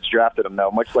when the Jets drafted him,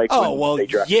 though. Much like when they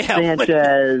drafted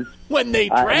Sanchez. When they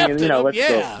drafted him,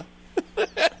 yeah.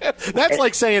 That's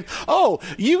like saying,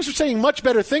 you were saying much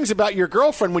better things about your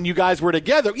girlfriend when you guys were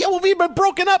together. Yeah, well, we've been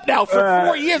broken up now for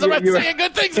 4 years. I'm not saying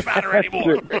good things about her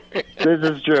anymore. This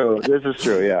is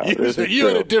true, yeah.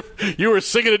 You were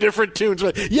singing a different tune.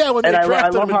 Yeah, when they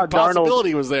drafted him, the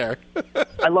possibility was there.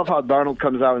 I love how Darnold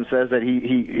comes out and says that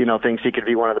he thinks he could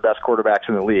be one of the best quarterbacks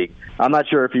in the league. I'm not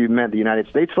sure if you meant the United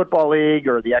States Football League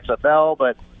or the XFL,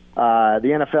 but the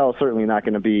NFL is certainly not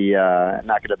going to be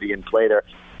in play there.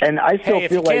 And I still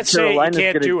feel like Carolina's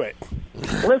going to do it.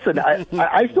 Listen,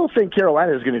 I still think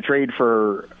Carolina is going to trade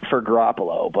for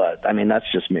Garoppolo, but I mean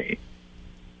that's just me.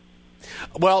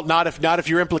 Well, not if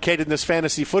you're implicated in this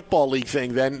fantasy football league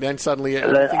thing. Then suddenly,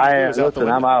 I'm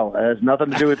out. It has nothing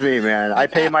to do with me, man. I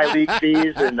pay my league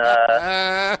fees, and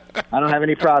I don't have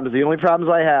any problems. The only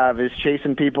problems I have is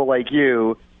chasing people like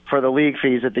you for the league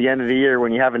fees at the end of the year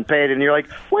when you haven't paid, and you're like,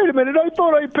 wait a minute, I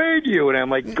thought I paid you. And I'm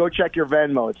like, go check your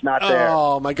Venmo. It's not there.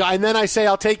 Oh, my God. And then I say,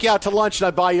 I'll take you out to lunch, and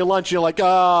I buy you lunch. And you're like,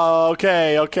 oh,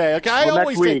 okay. Well,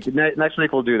 next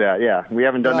week we'll do that, yeah. We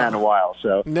haven't done that in a while.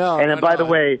 So. No. And then, by the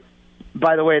way,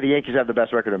 By the way, the Yankees have the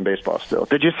best record in baseball still.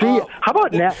 Did you see? How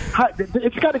about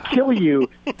it's got to kill you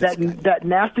that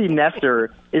nasty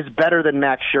Nestor is better than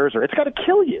Max Scherzer. It's got to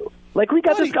kill you. Like, we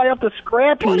got this guy off the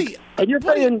scrap heap, and you're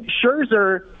paying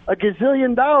Scherzer $1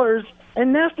 gazillion,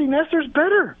 and nasty Nestor's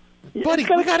better. Buddy,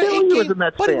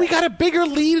 we got a bigger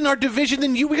lead in our division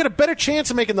than you. We got a better chance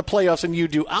of making the playoffs than you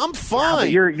do. I'm fine.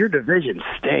 Yeah, your division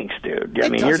stinks, dude.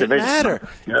 It doesn't matter.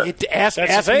 Ask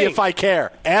me if I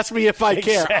care. Ask me if I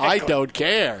care. I don't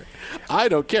care. I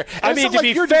don't care. I mean, to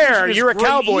be fair, you're a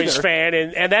Cowboys fan,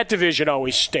 and that division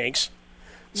always stinks.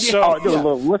 So,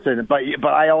 listen, but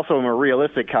I also am a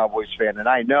realistic Cowboys fan, and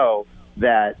I know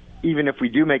that even if we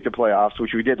do make the playoffs,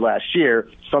 which we did last year,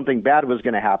 something bad was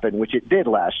going to happen, which it did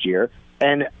last year.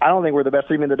 And I don't think we're the best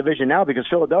team in the division now because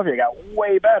Philadelphia got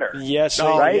way better. Yes,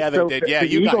 right? Yeah, they did. Yeah,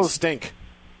 you Eagles, guys stink.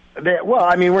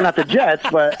 We're not the Jets,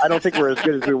 but I don't think we're as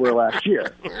good as we were last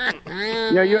year.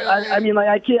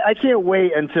 I can't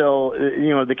wait until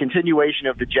the continuation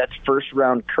of the Jets' first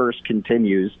round curse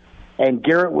continues, and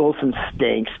Garrett Wilson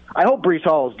stinks. I hope Breece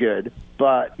Hall is good.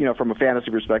 But, from a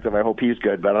fantasy perspective, I hope he's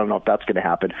good, but I don't know if that's going to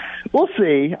happen. We'll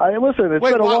see. It's been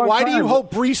a long time. Why do you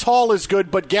hope Breece Hall is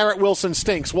good, but Garrett Wilson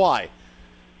stinks? Why?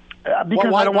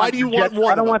 Because I don't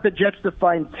want the Jets to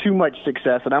find too much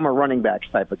success, and I'm a running backs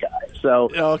type of guy.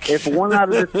 So if one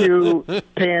out of the two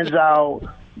pans out,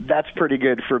 that's pretty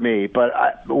good for me.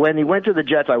 But when he went to the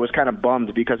Jets, I was kind of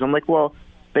bummed because I'm like, well,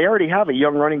 they already have a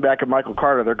young running back in Michael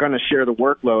Carter. They're going to share the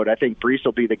workload. I think Breece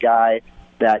will be the guy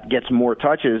that gets more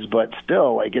touches, but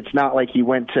still, it's not like he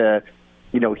went to,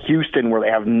 Houston where they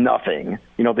have nothing.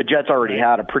 The Jets already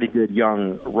had a pretty good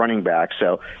young running back,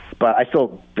 but I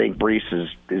still think Breece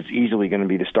is easily going to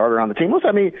be the starter on the team. Listen,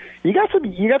 I mean, you got some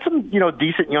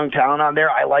decent young talent on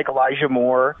there. I like Elijah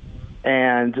Moore,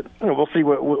 and we'll see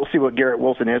what Garrett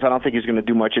Wilson is. I don't think he's going to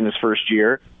do much in his first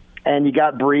year. And you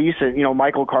got Breece and,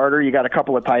 Michael Carter. You got a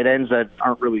couple of tight ends that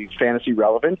aren't really fantasy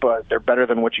relevant, but they're better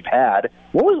than what you've had.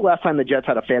 When was the last time the Jets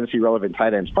had a fantasy relevant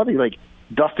tight end? It's probably like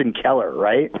Dustin Keller,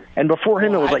 right? And before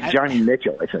him, it was like Johnny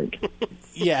Mitchell, I think.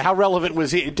 Yeah, how relevant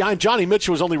was he? Johnny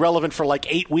Mitchell was only relevant for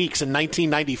like 8 weeks in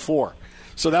 1994.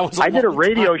 So that was I did a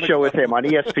radio show with him on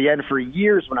ESPN for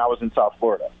years when I was in South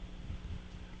Florida.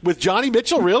 With Johnny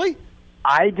Mitchell, really?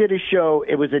 I did a show.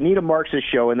 It was Anita Marks'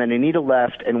 show, and then Anita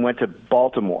left and went to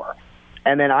Baltimore.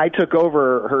 And then I took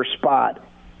over her spot,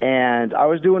 and I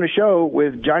was doing a show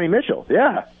with Johnny Mitchell.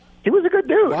 Yeah, he was a good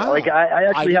dude. Wow. I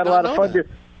actually had a lot of fun.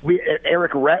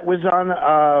 Eric Rett was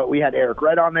on. We had Eric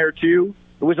Rett on there, too.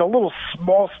 It was a little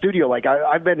small studio.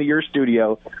 I've been to your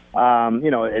studio,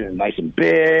 and nice and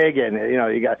big, and,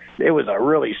 it was a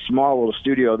really small little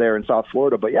studio there in South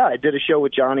Florida. But, yeah, I did a show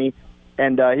with Johnny.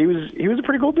 And he was a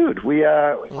pretty cool dude. We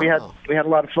had a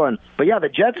lot of fun. But yeah, the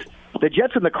Jets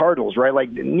and the Cardinals, right? Like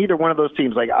neither one of those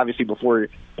teams, like obviously before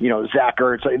Zach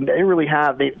Ertz,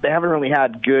 they haven't really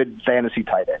had good fantasy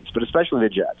tight ends, but especially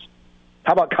the Jets.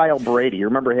 How about Kyle Brady? You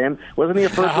remember him? Wasn't he a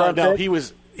first round pick? No,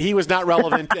 he was not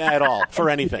relevant at all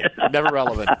for anything. Never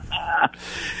relevant.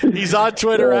 He's on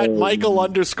Twitter at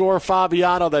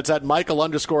Michael_Fabiano. That's at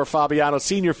Michael_Fabiano,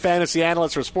 senior fantasy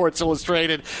analyst for Sports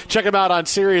Illustrated. Check him out on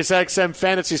SiriusXM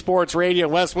Fantasy Sports Radio,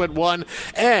 Westwood One,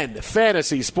 and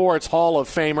Fantasy Sports Hall of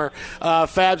Famer.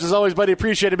 Fabs, as always, buddy,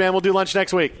 appreciate it, man. We'll do lunch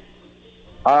next week.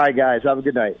 All right, guys. Have a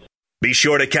good night. Be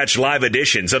sure to catch live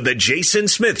editions of The Jason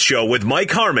Smith Show with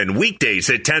Mike Harmon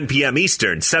weekdays at 10 p.m.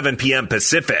 Eastern, 7 p.m.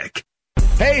 Pacific.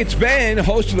 Hey, it's Ben,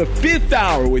 host of the Fifth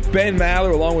Hour with Ben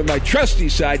Maller, along with my trusty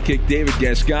sidekick, David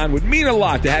Gascon. Would mean a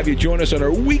lot to have you join us on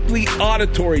our weekly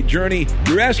auditory journey.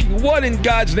 You're asking, what in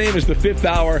God's name is the Fifth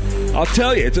Hour? I'll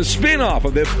tell you, it's a spin-off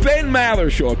of the Ben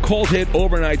Maller Show, a cult hit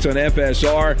overnights on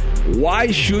FSR. Why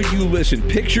should you listen?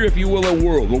 Picture, if you will, a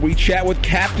world where we chat with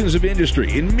captains of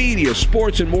industry in media,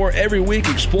 sports, and more every week.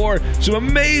 Explore some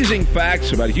amazing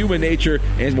facts about human nature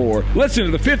and more. Listen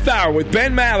to the Fifth Hour with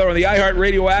Ben Maller on the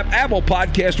iHeartRadio app, Apple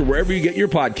Podcast, or wherever you get your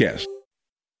podcast.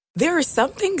 There are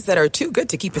some things that are too good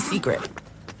to keep a secret.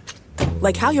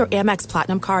 Like how your Amex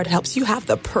Platinum card helps you have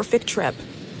the perfect trip.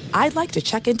 I'd like to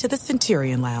check into the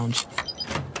Centurion Lounge.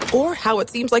 Or how it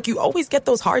seems like you always get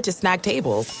those hard-to-snag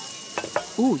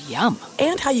tables. Ooh, yum.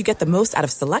 And how you get the most out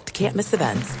of select can't-miss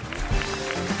events.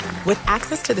 With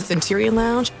access to the Centurion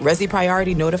Lounge, Resi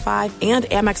Priority Notified, and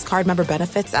Amex card member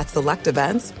benefits at select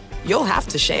events, you'll have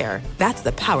to share. That's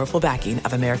the powerful backing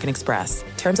of American Express.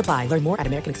 Terms apply. Learn more at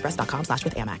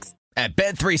americanexpress.com/withAmex. At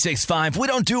Bet365, we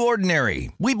don't do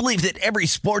ordinary. We believe that every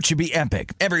sport should be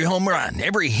epic. Every home run,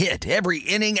 every hit, every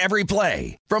inning, every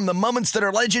play. From the moments that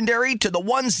are legendary to the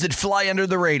ones that fly under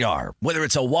the radar. Whether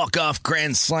it's a walk-off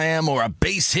grand slam or a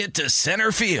base hit to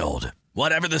center field.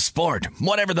 Whatever the sport,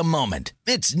 whatever the moment,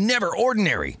 it's never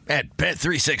ordinary at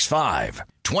Bet365.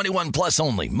 21 plus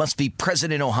only. Must be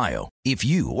present in Ohio. If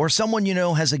you or someone you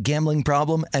know has a gambling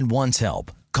problem and wants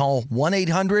help, call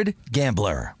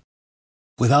 1-800-GAMBLER.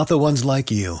 Without the ones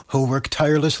like you, who work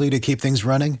tirelessly to keep things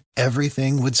running,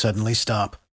 everything would suddenly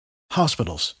stop.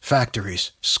 Hospitals,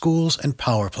 factories, schools, and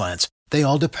power plants, they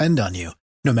all depend on you.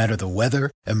 No matter the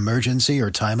weather, emergency,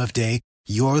 or time of day,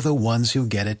 you're the ones who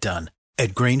get it done.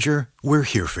 At Grainger, we're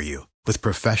here for you with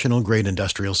professional-grade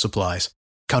industrial supplies.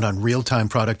 Count on real-time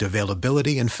product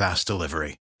availability and fast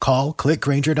delivery. Call, click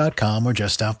Grainger.com, or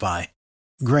just stop by.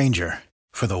 Grainger,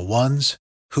 for the ones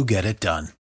who get it done.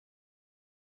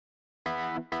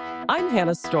 I'm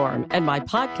Hannah Storm, and my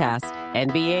podcast,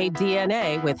 NBA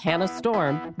DNA with Hannah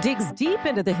Storm, digs deep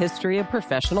into the history of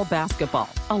professional basketball,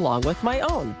 along with my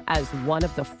own, as one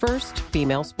of the first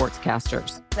female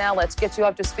sportscasters. Now let's get you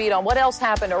up to speed on what else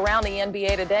happened around the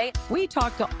NBA today. We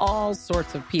talk to all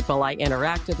sorts of people I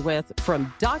interacted with,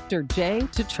 from Dr. J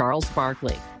to Charles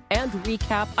Barkley, and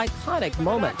recap iconic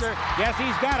moments. Yes,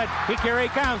 he's got it. Here he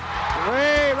comes.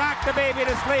 Way rock the baby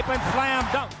to sleep and slam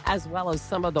dunk. As well as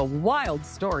some of the wild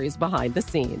stories behind the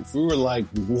scenes. We were like,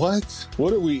 what?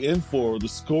 What are we in for? The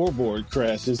scoreboard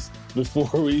crashes before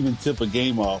we even tip a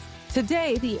game off.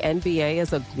 Today, the NBA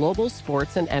is a global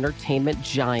sports and entertainment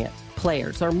giant.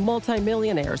 Players are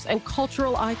multimillionaires and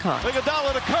cultural icons.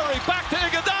 Iguodala to Curry, back to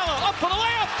Iguodala, up for the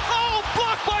layup. Oh,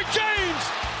 blocked by James.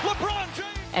 LeBron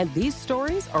James. And these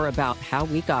stories are about how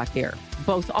we got here,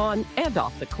 both on and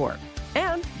off the court.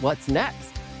 And what's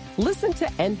next? Listen to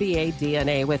NBA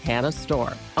DNA with Hannah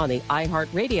Storm on the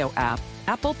iHeartRadio app,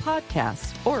 Apple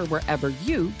Podcasts, or wherever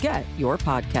you get your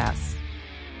podcasts.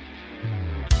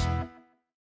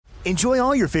 Enjoy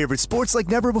all your favorite sports like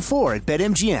never before at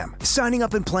BetMGM. Signing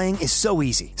up and playing is so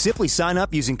easy. Simply sign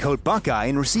up using code Buckeye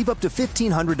and receive up to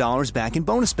 $1,500 back in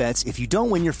bonus bets if you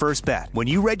don't win your first bet. When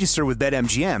you register with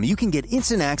BetMGM, you can get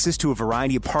instant access to a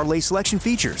variety of parlay selection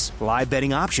features, live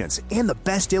betting options, and the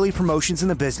best daily promotions in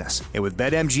the business. And with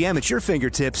BetMGM at your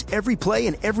fingertips, every play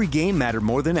and every game matter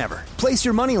more than ever. Place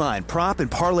your moneyline, prop,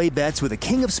 and parlay bets with the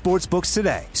king of sportsbooks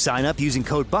today. Sign up using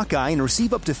code Buckeye and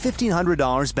receive up to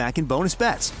 $1,500 back in bonus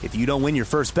bets if you don't win your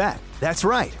first bet. That's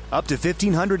right, up to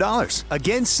 $1,500.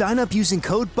 Again, sign up using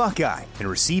code Buckeye and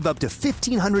receive up to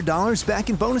 $1,500 back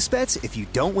in bonus bets if you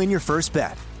don't win your first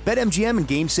bet. BetMGM and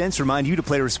GameSense remind you to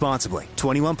play responsibly.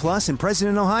 21 plus and present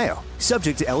in Ohio.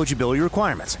 Subject to eligibility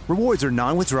requirements. Rewards are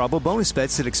non-withdrawable bonus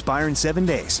bets that expire in 7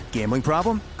 days. Gambling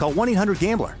problem? Call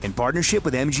 1-800-GAMBLER in partnership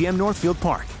with MGM Northfield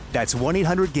Park. That's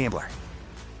 1-800-GAMBLER.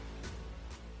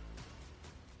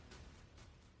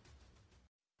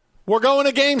 We're going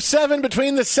to Game 7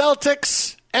 between the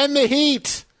Celtics and the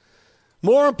Heat.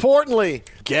 More importantly,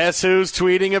 guess who's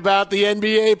tweeting about the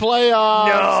NBA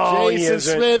playoffs? No, Jason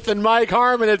Smith and Mike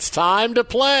Harmon. It's time to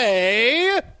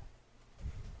play.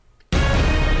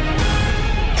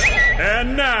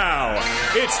 And now,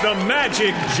 it's the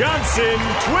Magic Johnson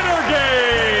Twitter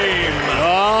game.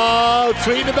 Oh,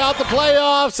 tweeting about the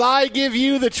playoffs. I give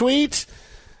you the tweet.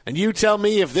 And you tell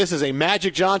me if this is a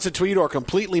Magic Johnson tweet or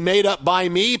completely made up by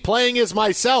me. Playing as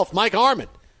myself, Mike Harmon,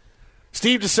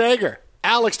 Steve DeSager,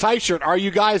 Alex Teichert. Are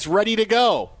you guys ready to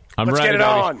go? Let's get it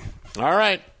on. All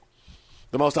right.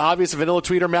 The most obvious vanilla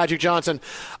tweeter, Magic Johnson.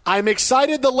 I'm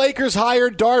excited the Lakers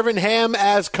hired Darvin Ham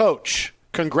as coach.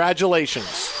 Congratulations.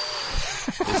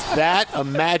 Is that a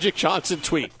Magic Johnson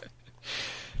tweet?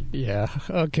 Yeah.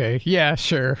 Okay. Yeah,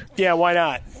 sure. Yeah, why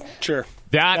not? Sure.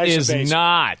 That Nice is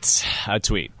not a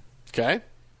tweet. Okay.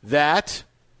 That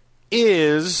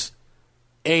is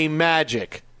a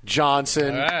Magic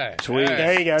Johnson tweet.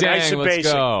 There you go. Dang, Nice and let's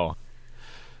basic. go.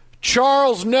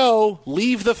 Charles, no,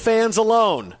 leave the fans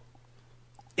alone.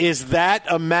 Is that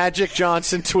a Magic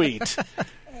Johnson tweet?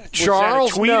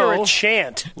 Charles, was that a tweet no, or a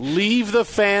chant? Leave the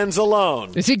fans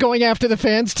alone. Is he going after the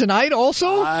fans tonight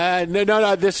also?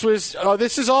 No. This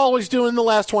is all he's doing the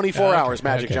last 24 hours,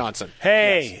 Magic Johnson.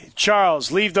 Hey,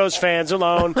 Charles, leave those fans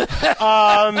alone.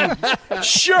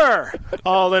 Sure.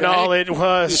 All in all, it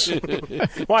was.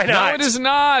 Why not? No, it is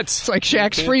not. It's like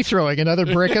Shaq's free throwing, another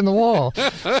brick in the wall.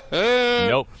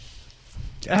 Nope.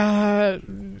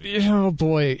 Oh,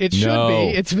 boy. It should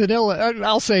be. It's vanilla.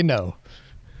 I'll say no.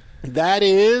 That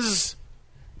is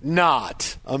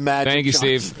not a Magic Thank you,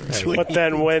 Johnson Steve. tweet. But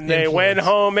then when they went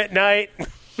home at night.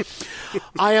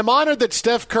 I am honored that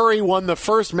Steph Curry won the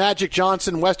first Magic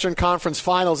Johnson Western Conference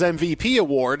Finals MVP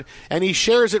award, and he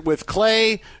shares it with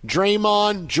Clay,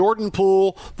 Draymond, Jordan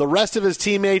Poole, the rest of his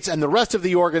teammates, and the rest of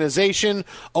the organization,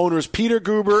 owners Peter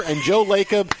Guber and Joe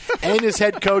Lacob, and his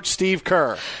head coach Steve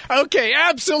Kerr. Okay,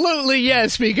 absolutely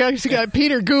yes, because you got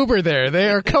Peter Guber there. They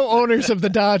are co-owners of the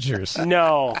Dodgers.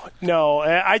 No.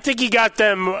 I think he got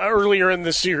them earlier in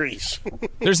the series.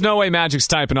 There's no way Magic's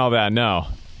typing all that, no.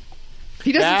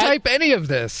 He doesn't type any of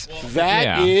this.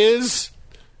 That is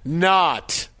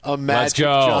not a Magic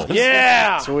Johnson.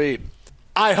 Yeah. Sweet.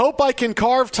 I hope I can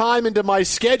carve time into my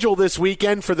schedule this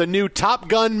weekend for the new Top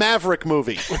Gun Maverick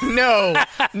movie. No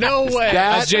way.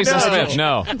 That's Jason Smith,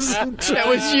 no. That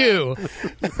was you.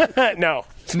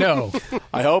 No.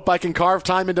 I hope I can carve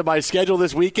time into my schedule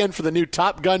this weekend for the new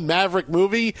Top Gun Maverick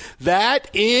movie. That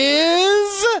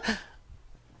is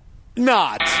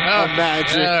not a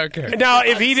Magic. Okay. Now,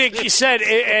 if he said,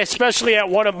 especially at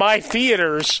one of my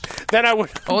theaters, then I would.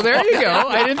 Oh, there you go.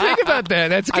 I didn't think about that.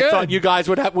 That's good. I thought you guys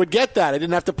would get that. I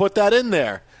didn't have to put that in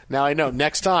there. Now I know.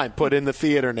 Next time, put in the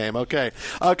theater name. Okay.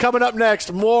 Coming up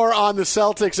next, more on the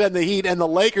Celtics and the Heat, and the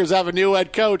Lakers have a new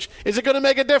head coach. Is it going to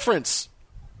make a difference?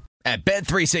 At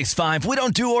Bet365, we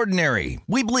don't do ordinary.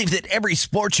 We believe that every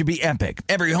sport should be epic.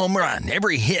 Every home run,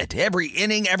 every hit, every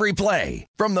inning, every play.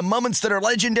 From the moments that are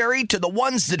legendary to the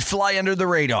ones that fly under the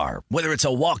radar. Whether it's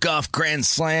a walk-off grand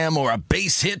slam or a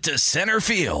base hit to center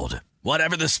field.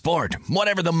 Whatever the sport,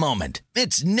 whatever the moment.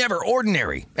 It's never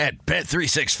ordinary at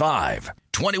Bet365.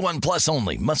 21 plus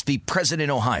only. Must be present in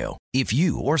Ohio. If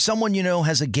you or someone you know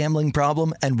has a gambling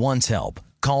problem and wants help,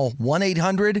 call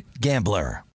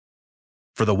 1-800-GAMBLER.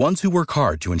 For the ones who work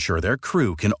hard to ensure their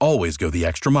crew can always go the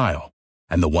extra mile,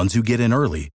 and the ones who get in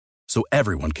early so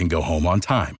everyone can go home on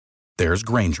time, there's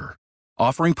Grainger,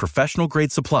 offering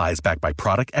professional-grade supplies backed by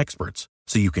product experts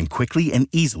so you can quickly and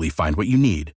easily find what you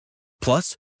need.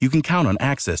 Plus, you can count on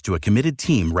access to a committed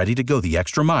team ready to go the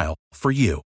extra mile for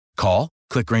you. Call,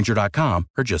 click Grainger.com,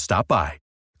 or just stop by.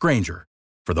 Grainger,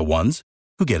 for the ones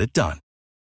who get it done.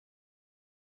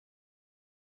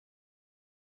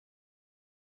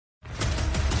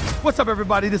 What's up,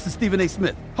 everybody? This is Stephen A.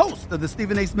 Smith, host of the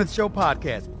Stephen A. Smith Show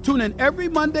podcast. Tune in every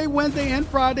Monday, Wednesday, and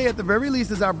Friday at the very least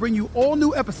as I bring you all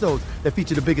new episodes that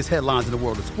feature the biggest headlines in the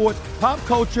world of sports, pop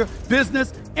culture,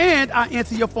 business, and I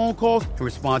answer your phone calls and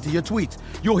respond to your tweets.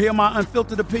 You'll hear my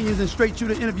unfiltered opinions and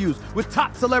straight-shooter interviews with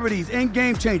top celebrities and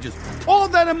game changers. All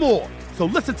that and more. So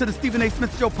listen to the Stephen A.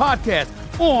 Smith Show podcast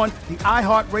on the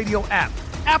iHeartRadio app,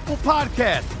 Apple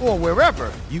Podcasts, or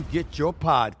wherever you get your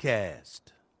podcast.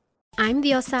 I'm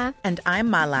Diosa. And I'm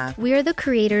Mala. We are the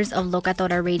creators of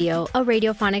Locatora Radio, a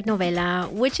radiophonic novela,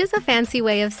 which is a fancy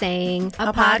way of saying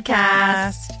a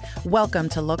podcast. Welcome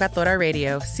to Locatora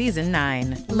Radio, Season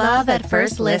 9. Love at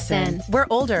first listen. We're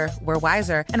older, we're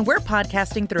wiser, and we're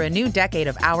podcasting through a new decade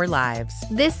of our lives.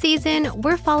 This season,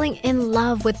 we're falling in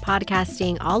love with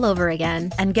podcasting all over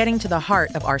again. And getting to the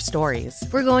heart of our stories.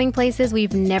 We're going places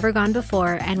we've never gone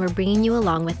before, and we're bringing you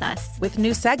along with us. With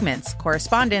new segments,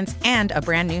 correspondence, and a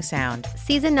brand new sound.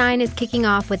 Season 9 is kicking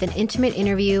off with an intimate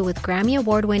interview with Grammy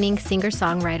Award-winning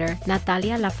singer-songwriter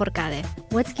Natalia Lafourcade.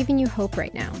 What's giving you hope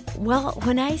right now? Well,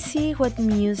 when I see what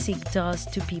music does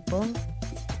to people,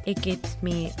 it gives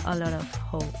me a lot of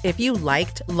hope. If you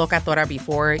liked Locatora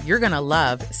before, you're going to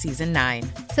love Season 9.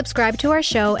 Subscribe to our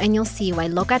show and you'll see why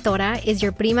Locatora is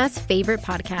your prima's favorite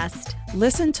podcast.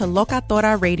 Listen to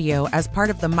Locatora Radio as part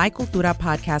of the My Cultura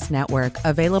Podcast Network,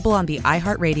 available on the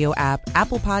iHeartRadio app,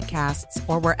 Apple Podcasts,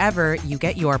 or wherever you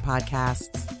get your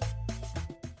podcasts.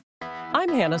 I'm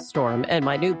Hannah Storm, and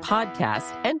my new podcast,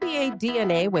 NBA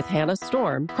DNA with Hannah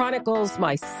Storm, chronicles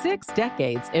my 6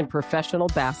 decades in professional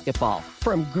basketball.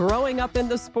 From growing up in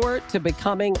the sport to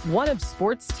becoming one of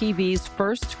sports TV's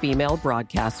first female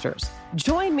broadcasters.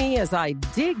 Join me as I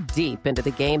dig deep into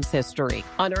the game's history,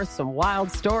 unearth some wild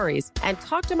stories, and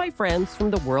talk to my friends from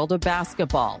the world of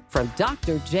basketball, from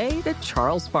Dr. J to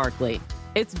Charles Barkley.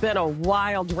 It's been a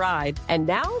wild ride, and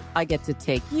now I get to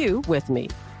take you with me.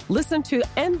 Listen to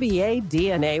NBA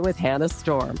DNA with Hannah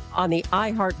Storm on the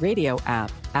iHeartRadio app,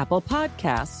 Apple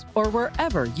Podcasts, or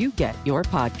wherever you get your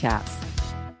podcasts.